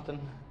 $20 or something?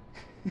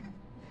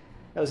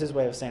 That was his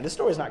way of saying, this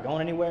story's not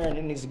going anywhere and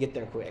it needs to get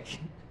there quick.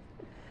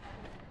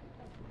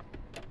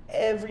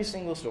 Every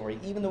single story,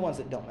 even the ones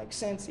that don't make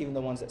sense, even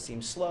the ones that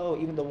seem slow,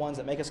 even the ones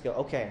that make us go,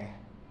 okay,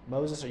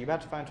 Moses, are you about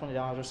to find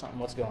 $20 or something?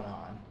 What's going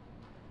on?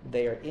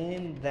 They are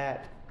in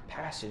that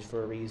passage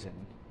for a reason.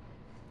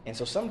 And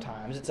so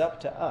sometimes it's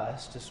up to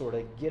us to sort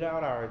of get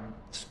out our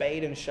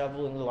spade and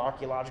shovel and little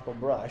archaeological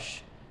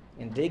brush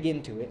and dig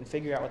into it and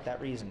figure out what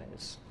that reason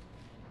is.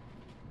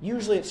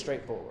 Usually it's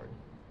straightforward.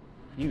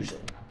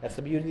 Usually. That's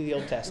the beauty of the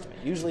Old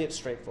Testament. Usually it's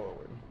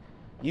straightforward.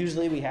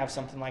 Usually we have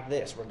something like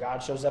this, where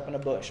God shows up in a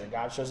bush, or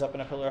God shows up in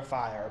a pillar of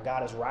fire, or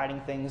God is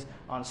writing things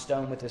on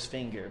stone with his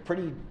finger.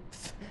 Pretty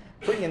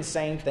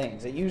insane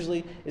things. It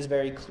usually is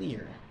very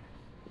clear.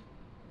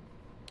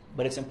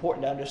 But it's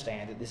important to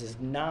understand that this is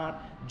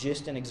not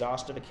just an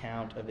exhaustive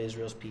account of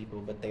Israel's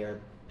people, but they are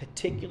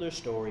particular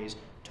stories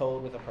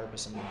told with a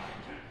purpose in mind.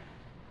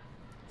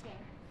 Tanner,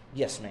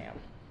 Yes, ma'am.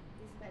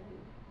 this may be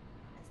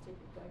a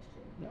stupid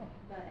question. No.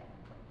 But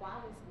why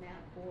was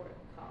Mount Horeb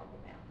called the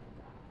Mountain of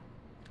God?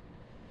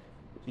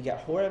 You got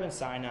Horeb and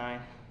Sinai,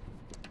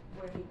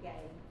 Where he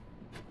gave,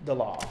 the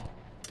law.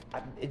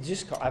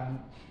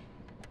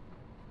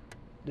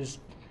 There's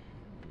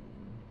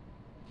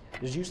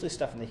usually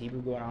stuff in the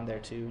Hebrew going on there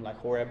too, like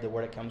Horeb, the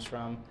word it comes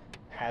from,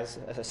 has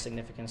a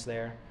significance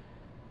there.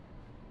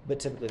 But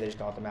typically they just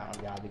call it the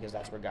Mountain of God because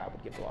that's where God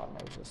would give the law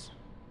to Moses.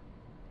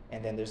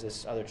 And then there's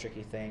this other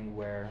tricky thing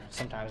where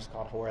sometimes it's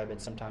called Horeb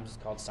and sometimes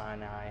it's called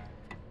Sinai.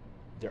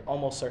 They're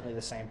almost certainly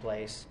the same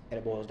place, and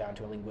it boils down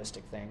to a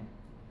linguistic thing.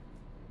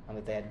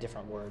 That they had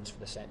different words for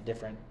the same,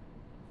 different,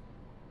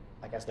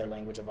 like as their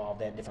language evolved,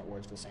 they had different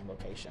words for the same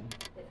location.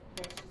 that's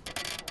just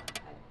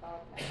I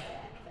thought about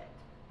that, but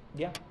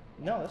Yeah,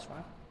 no, that's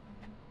fine.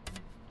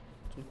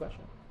 That's a good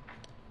question.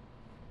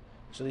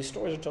 So these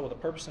stories are told with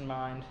a purpose in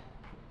mind.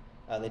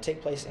 They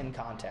take place in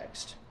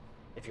context.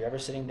 If you're ever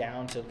sitting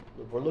down if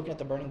we're looking at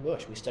the burning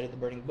bush, we studied the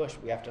burning bush,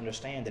 we have to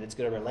understand that it's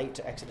going to relate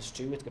to Exodus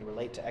 2, it's going to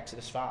relate to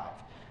Exodus 5.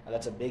 Now,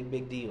 that's a big,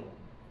 big deal.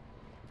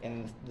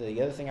 And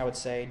the other thing I would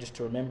say, just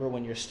to remember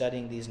when you're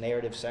studying these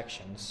narrative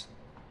sections,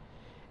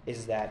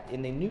 is that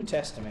in the New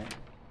Testament,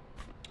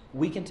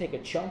 we can take a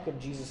chunk of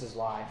Jesus'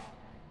 life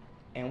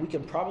and we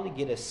can probably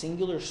get a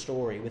singular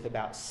story with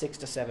about 6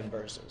 to 7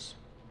 verses.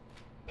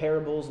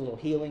 Parables, little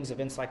healings,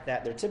 events like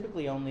that, they're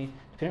typically only,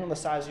 depending on the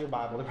size of your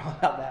Bible, they're probably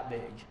about that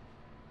big.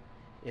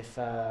 If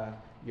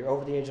you're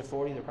over the age of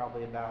 40, they're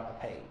probably about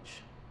a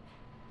page.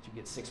 You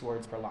get 6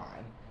 words per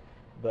line.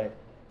 But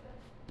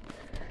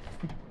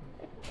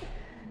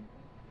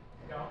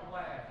Don't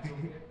laugh, you'll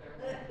get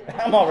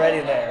there. I'm already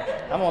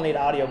there. I'm going to need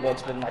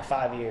audiobooks in like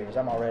 5 years.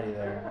 I'm already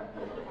there.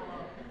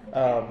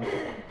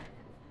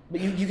 But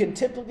you can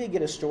typically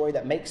get a story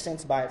that makes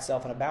sense by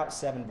itself in about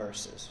 7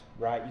 verses,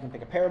 right? You can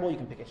pick a parable, you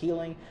can pick a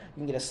healing, you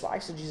can get a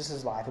slice of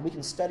Jesus' life, and we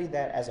can study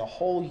that as a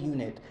whole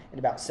unit in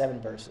about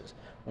 7 verses.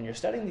 When you're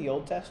studying the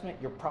Old Testament,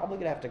 you're probably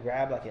going to have to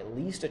grab like at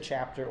least a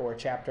chapter or a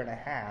chapter and a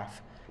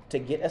half to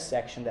get a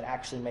section that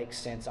actually makes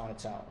sense on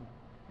its own.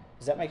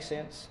 Does that make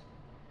sense?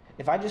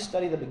 If I just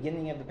study the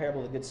beginning of the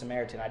parable of the Good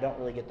Samaritan, I don't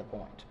really get the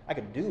point. I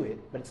could do it,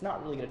 but it's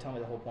not really going to tell me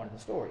the whole point of the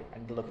story. I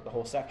need to look at the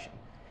whole section.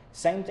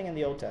 Same thing in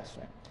the Old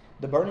Testament.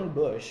 The burning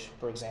bush,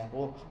 for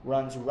example,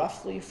 runs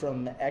roughly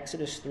from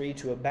Exodus 3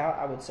 to about,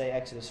 I would say,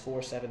 Exodus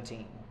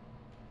 4:17.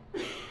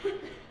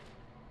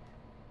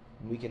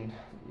 We can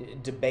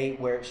debate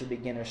where it should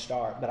begin or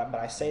start, but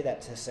I say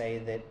that to say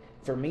that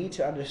for me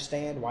to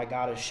understand why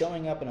God is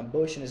showing up in a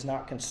bush and is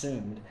not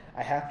consumed,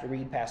 I have to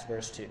read past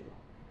verse 2.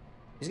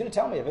 He's going to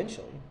tell me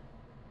eventually.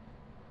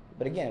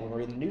 But again, when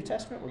we're in the New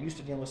Testament, we're used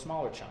to dealing with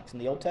smaller chunks. In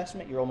the Old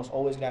Testament, you're almost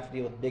always going to have to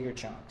deal with bigger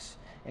chunks.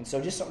 And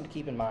so just something to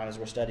keep in mind as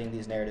we're studying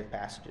these narrative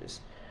passages.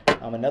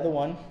 Another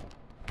one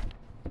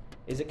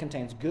is it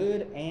contains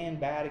good and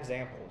bad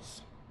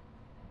examples.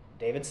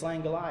 David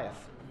slaying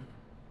Goliath.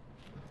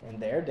 And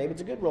there,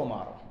 David's a good role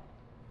model.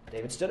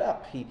 David stood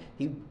up. He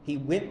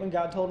went when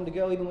God told him to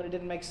go, even when it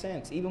didn't make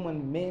sense. Even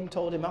when men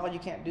told him, oh, you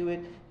can't do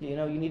it. You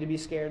need to be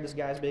scared. This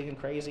guy's big and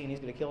crazy and he's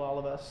going to kill all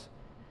of us.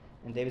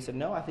 And David said,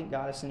 no, I think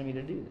God is sending me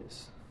to do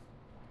this.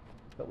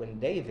 But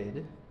when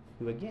David,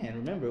 who again,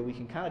 remember, we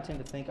can kind of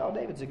tend to think, oh,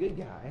 David's a good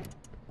guy.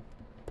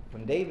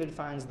 When David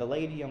finds the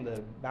lady on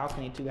the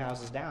balcony 2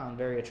 houses down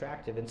very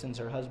attractive and sends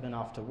her husband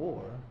off to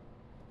war,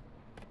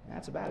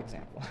 that's a bad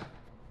example.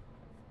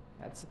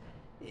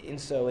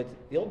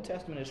 The Old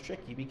Testament is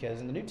tricky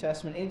because in the New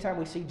Testament, anytime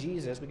we see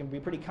Jesus, we can be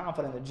pretty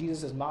confident that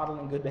Jesus is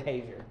modeling good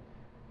behavior.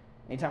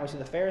 Anytime we see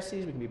the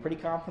Pharisees, we can be pretty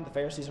confident the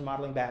Pharisees are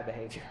modeling bad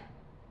behavior.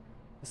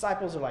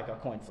 Disciples are like a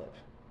coin flip.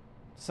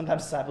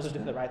 Sometimes disciples are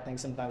doing the right thing,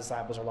 sometimes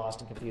disciples are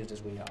lost and confused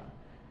as we are.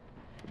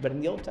 But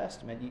in the Old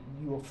Testament,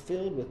 you are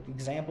filled with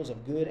examples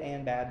of good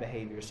and bad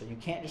behavior. So you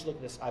can't just look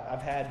at this.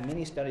 I've had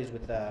many studies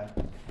with,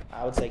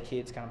 I would say,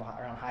 kids kind of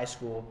around high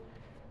school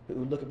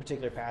who look at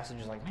particular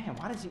passages like, man,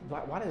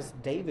 why does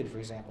David, for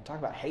example, talk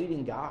about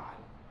hating God?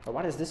 Or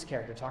why does this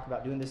character talk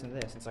about doing this and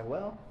this? It's like,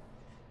 well,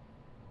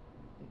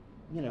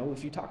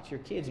 if you talk to your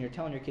kids and you're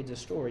telling your kids a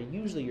story,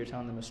 usually you're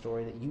telling them a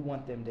story that you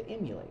want them to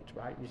emulate,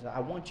 right? You say, I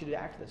want you to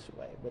act this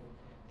way. But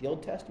the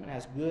Old Testament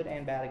has good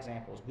and bad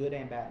examples, good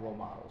and bad role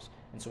models.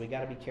 And so we got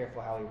to be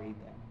careful how we read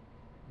them.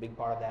 A big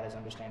part of that is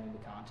understanding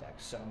the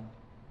context.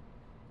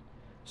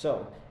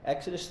 So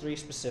Exodus 3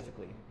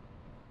 specifically,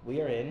 we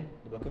are in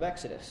the book of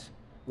Exodus.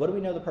 What do we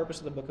know the purpose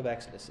of the book of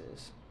Exodus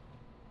is?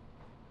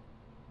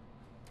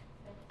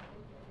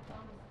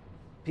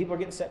 People are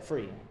getting set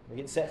free. They're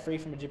getting set free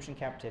from Egyptian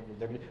captivity.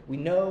 We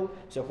know,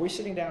 so if we're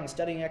sitting down and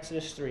studying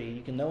Exodus 3,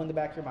 you can know in the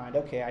back of your mind,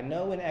 okay, I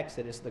know in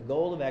Exodus, the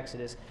goal of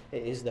Exodus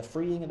is the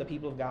freeing of the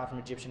people of God from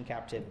Egyptian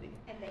captivity.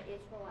 And the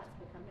Israelites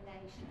become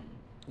a nation.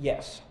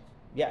 Yes.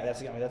 Yeah,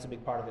 that's a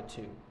big part of it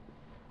too.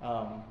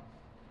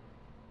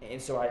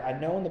 And so I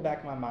know in the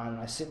back of my mind,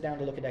 when I sit down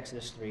to look at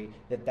Exodus 3,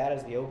 that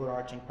is the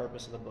overarching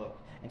purpose of the book.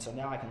 And so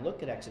now I can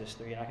look at Exodus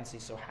 3 and I can see,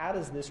 so how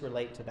does this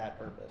relate to that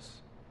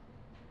purpose?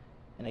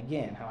 And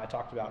again, how I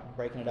talked about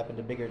breaking it up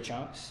into bigger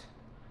chunks.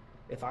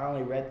 If I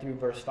only read through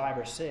verse 5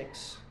 or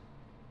 6,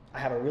 I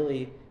have a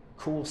really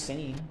cool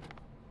scene.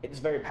 It's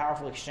a very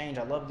powerful exchange.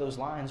 I love those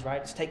lines,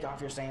 right? It's take off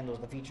your sandals,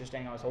 the feet you're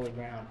standing on is holy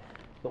ground.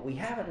 But we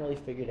haven't really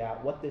figured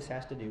out what this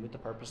has to do with the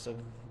purpose of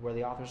where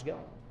the author's going,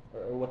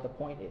 or what the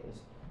point is.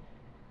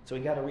 So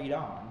we got to read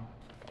on.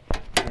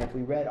 And if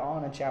we read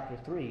on in chapter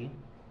 3,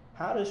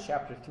 how does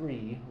chapter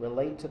 3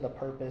 relate to the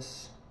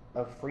purpose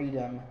of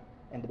freedom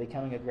and the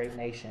becoming a great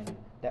nation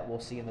that we'll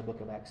see in the book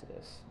of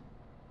Exodus?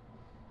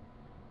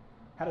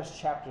 How does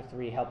chapter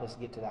 3 help us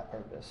get to that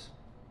purpose?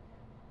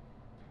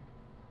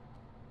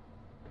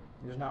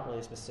 There's not really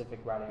a specific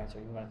right answer.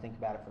 You want to think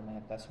about it for a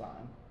minute, that's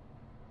fine.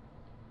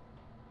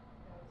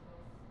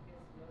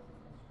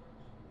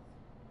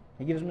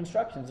 He gives them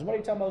instructions. And what do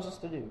you tell Moses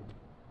to do?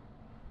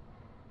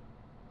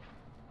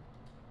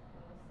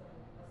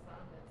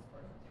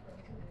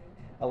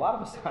 A lot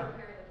of assignments.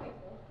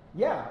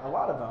 Yeah, a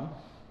lot of them.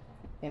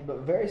 But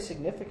very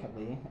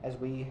significantly,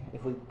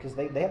 because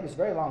they have this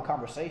very long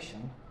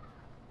conversation,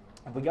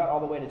 if we got all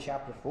the way to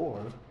chapter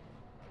 4,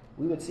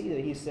 we would see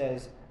that he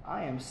says,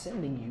 I am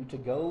sending you to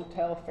go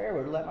tell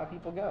Pharaoh to let my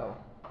people go.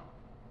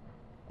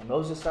 And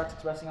Moses starts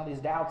expressing all these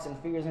doubts and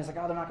fears, and he's like,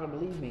 oh, they're not going to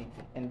believe me.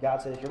 And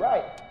God says, you're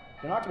right,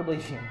 they're not going to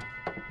believe you.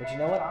 But you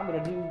know what? I'm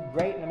going to do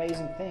great and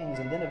amazing things,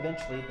 and then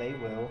eventually they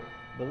will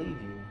believe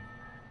you.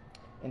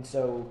 And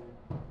so,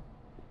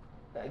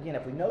 again,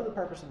 if we know the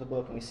purpose of the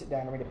book and we sit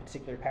down and read a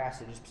particular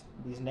passage,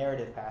 these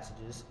narrative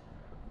passages,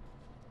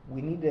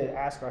 we need to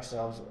ask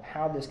ourselves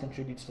how this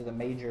contributes to the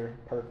major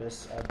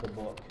purpose of the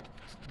book.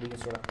 We can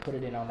sort of put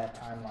it in on that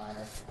timeline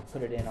or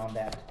put it in on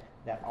that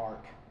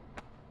arc.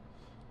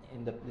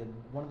 And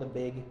one of the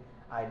big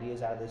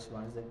ideas out of this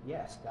one is that,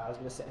 yes, God is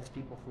going to set his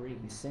people free.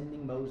 He's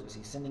sending Moses.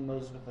 He's sending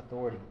Moses with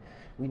authority.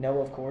 We know,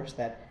 of course,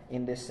 that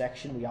in this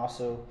section we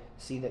also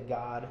see that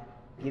God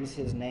gives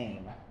his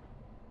name.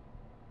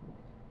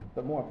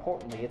 But more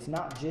importantly, it's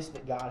not just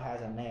that God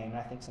has a name, and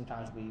I think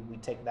sometimes we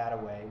take that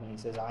away when he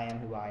says, I am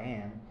who I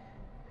am.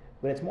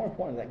 But it's more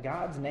important that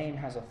God's name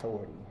has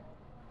authority.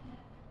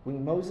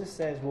 When Moses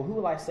says, well, who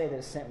will I say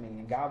that sent me?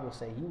 And God will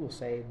say, you will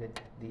say that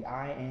the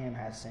I am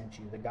has sent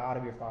you, the God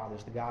of your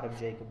fathers, the God of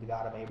Jacob, the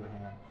God of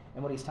Abraham.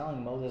 And what he's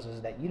telling Moses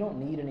is that you don't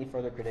need any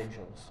further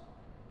credentials.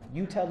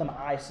 You tell them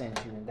I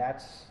sent you, and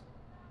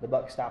the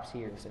buck stops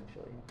here,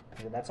 essentially.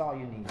 That's all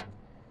you need.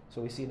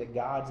 So we see that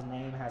God's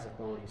name has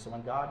authority. So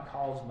when God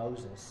calls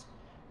Moses,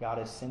 God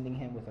is sending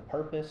him with a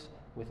purpose,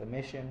 with a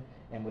mission,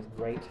 and with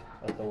great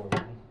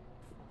authority.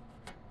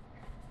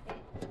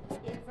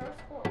 In verse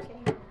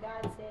 14,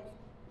 God says,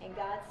 and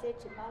God said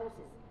to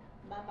Moses,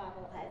 my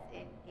Bible has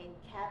in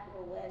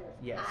capital letters,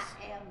 yes,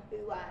 I am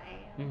who I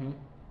am. Mm-hmm.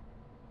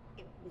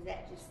 Was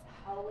that just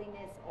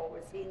holiness, or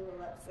was he a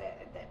little upset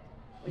at that?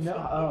 Was No, he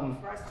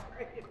getting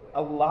frustrated with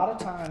a lot of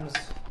times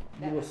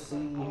you that will was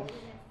see holiness?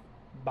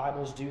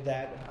 Bibles do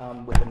that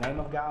with the name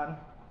of God.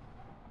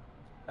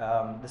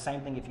 The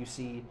same thing if you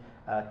see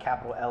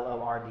capital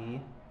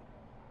L-O-R-D.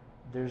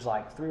 There's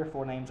like 3 or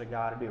 4 names of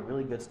God. It'd be a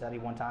really good study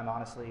one time,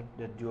 honestly,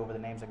 to do over the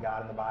names of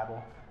God in the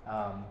Bible.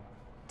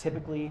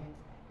 Typically,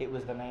 it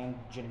was the name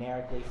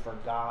generically for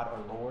God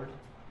or Lord.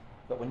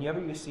 But whenever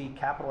you see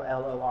capital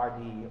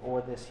L-O-R-D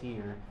or this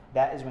here,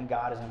 that is when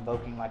God is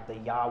invoking like the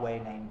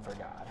Yahweh name for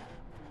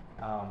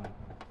God.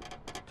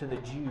 To the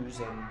Jews,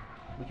 and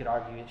we could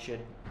argue it should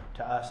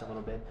to us a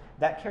little bit,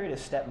 that carried a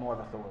step more of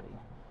authority.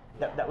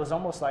 That was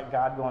almost like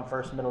God going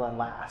first, middle, and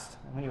last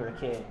when you were a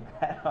kid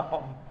at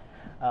home.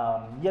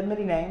 You had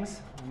many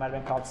names. You might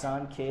have been called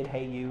son, kid,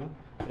 hey, you.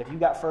 But if you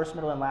got first,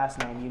 middle, and last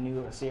name, you knew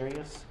it was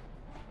serious.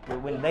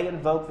 When they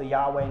invoke the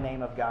Yahweh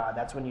name of God,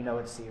 that's when you know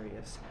it's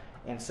serious.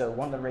 And so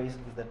one of the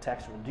reasons the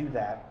text will do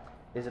that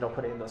is it'll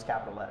put it in those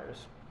capital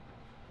letters.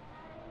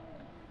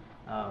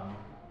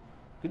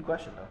 Good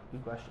question, though.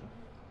 Good question.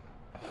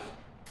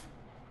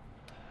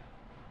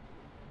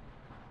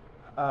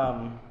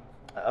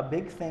 A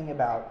big thing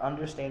about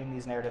understanding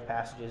these narrative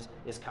passages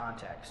is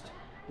context.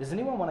 Does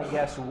anyone want to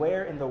guess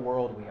where in the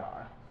world we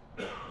are?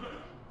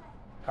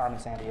 Carmen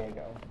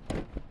Sandiego.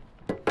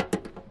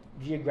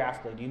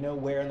 Geographically, do you know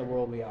where in the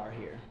world we are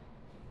here?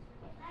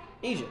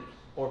 Egypt,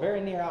 or very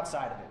near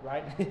outside of it,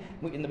 right?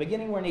 In the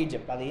beginning, we're in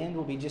Egypt. By the end,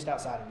 we'll be just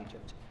outside of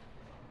Egypt.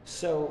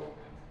 So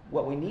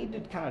what we need to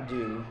kind of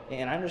do,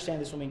 and I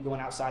understand this will mean going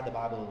outside the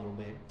Bible a little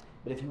bit,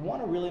 but if you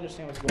want to really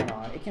understand what's going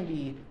on, it can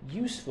be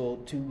useful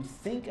to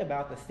think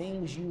about the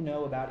things you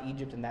know about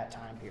Egypt in that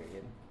time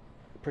period,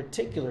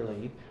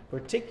 particularly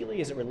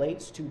as it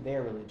relates to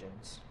their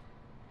religions.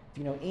 If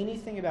you know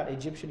anything about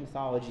Egyptian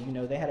mythology, you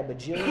know they had a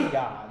bajillion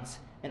gods,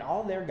 and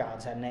all their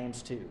gods had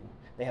names too.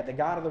 They had the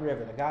god of the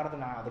river, the god of the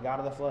Nile, the god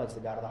of the floods,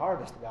 the god of the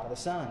harvest, the god of the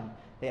sun.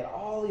 They had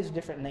all these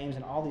different names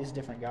and all these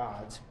different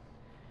gods.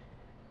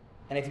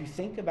 And if you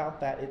think about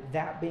that,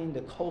 that being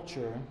the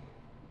culture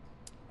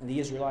the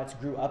Israelites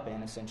grew up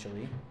in,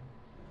 essentially,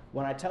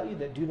 when I tell you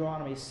that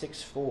Deuteronomy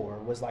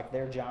 6:4 was like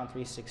their John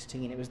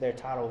 3:16, it was their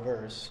title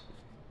verse,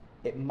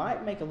 it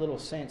might make a little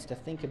sense to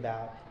think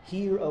about,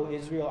 "Hear, O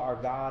Israel, our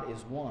God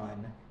is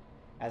one,"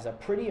 as a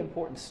pretty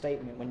important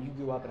statement when you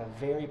grew up in a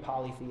very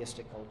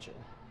polytheistic culture.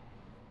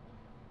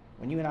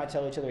 When you and I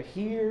tell each other,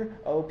 "Hear,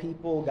 O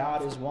people,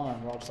 God is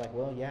one," we're all just like,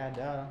 well, yeah,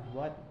 duh,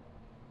 what?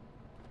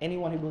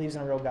 Anyone who believes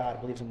in a real God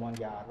believes in one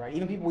God, right?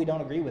 Even people we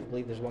don't agree with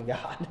believe there's one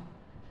God.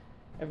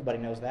 Everybody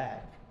knows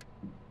that.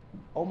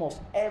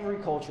 Almost every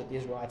culture at the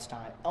Israelites'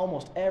 time,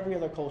 almost every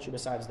other culture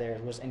besides theirs,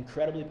 was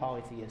incredibly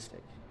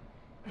polytheistic.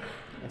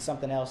 And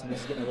something else, and this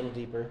is getting a little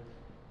deeper,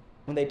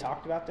 when they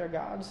talked about their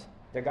gods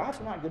were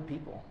not good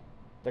people.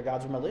 Their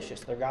gods were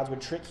malicious. Their gods would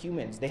trick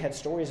humans. They had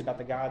stories about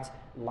the gods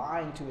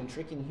lying to and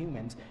tricking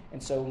humans.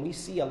 And so when we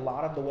see a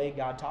lot of the way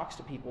God talks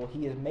to people,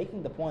 he is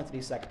making the point that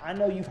he's like, I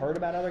know you've heard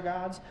about other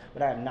gods,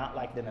 but I am not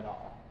like them at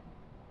all.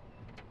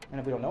 And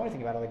if we don't know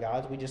anything about other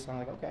gods, we just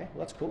kind of like, okay, well,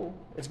 that's cool.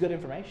 It's good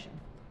information.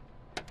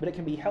 But it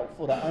can be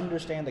helpful to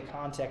understand the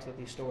context that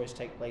these stories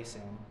take place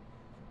in.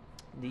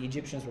 The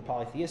Egyptians were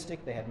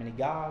polytheistic. They had many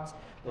gods.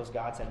 Those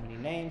gods had many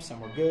names.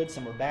 Some were good,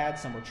 some were bad,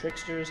 some were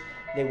tricksters.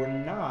 They were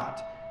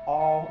not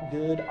all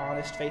good,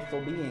 honest,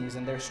 faithful beings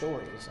in their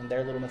stories and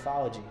their little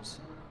mythologies.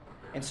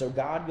 And so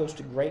God goes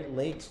to great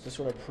lengths to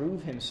sort of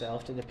prove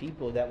himself to the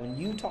people that when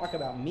you talk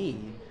about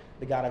me,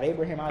 the God of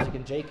Abraham, Isaac,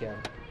 and Jacob,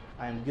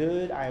 I am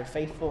good, I am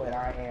faithful, and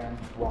I am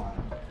one.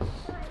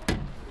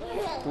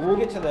 We'll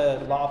get to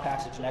the law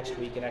passage next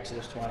week in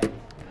Exodus 20.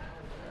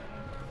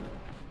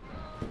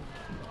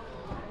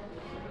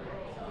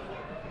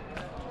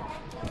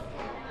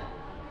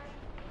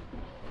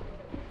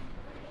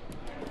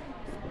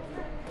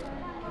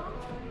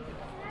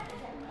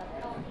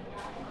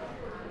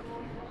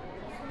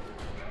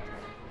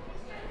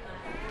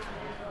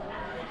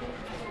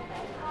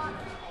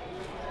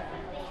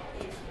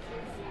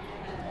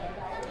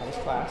 How was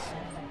class?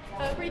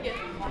 Pretty good.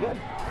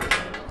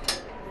 Good.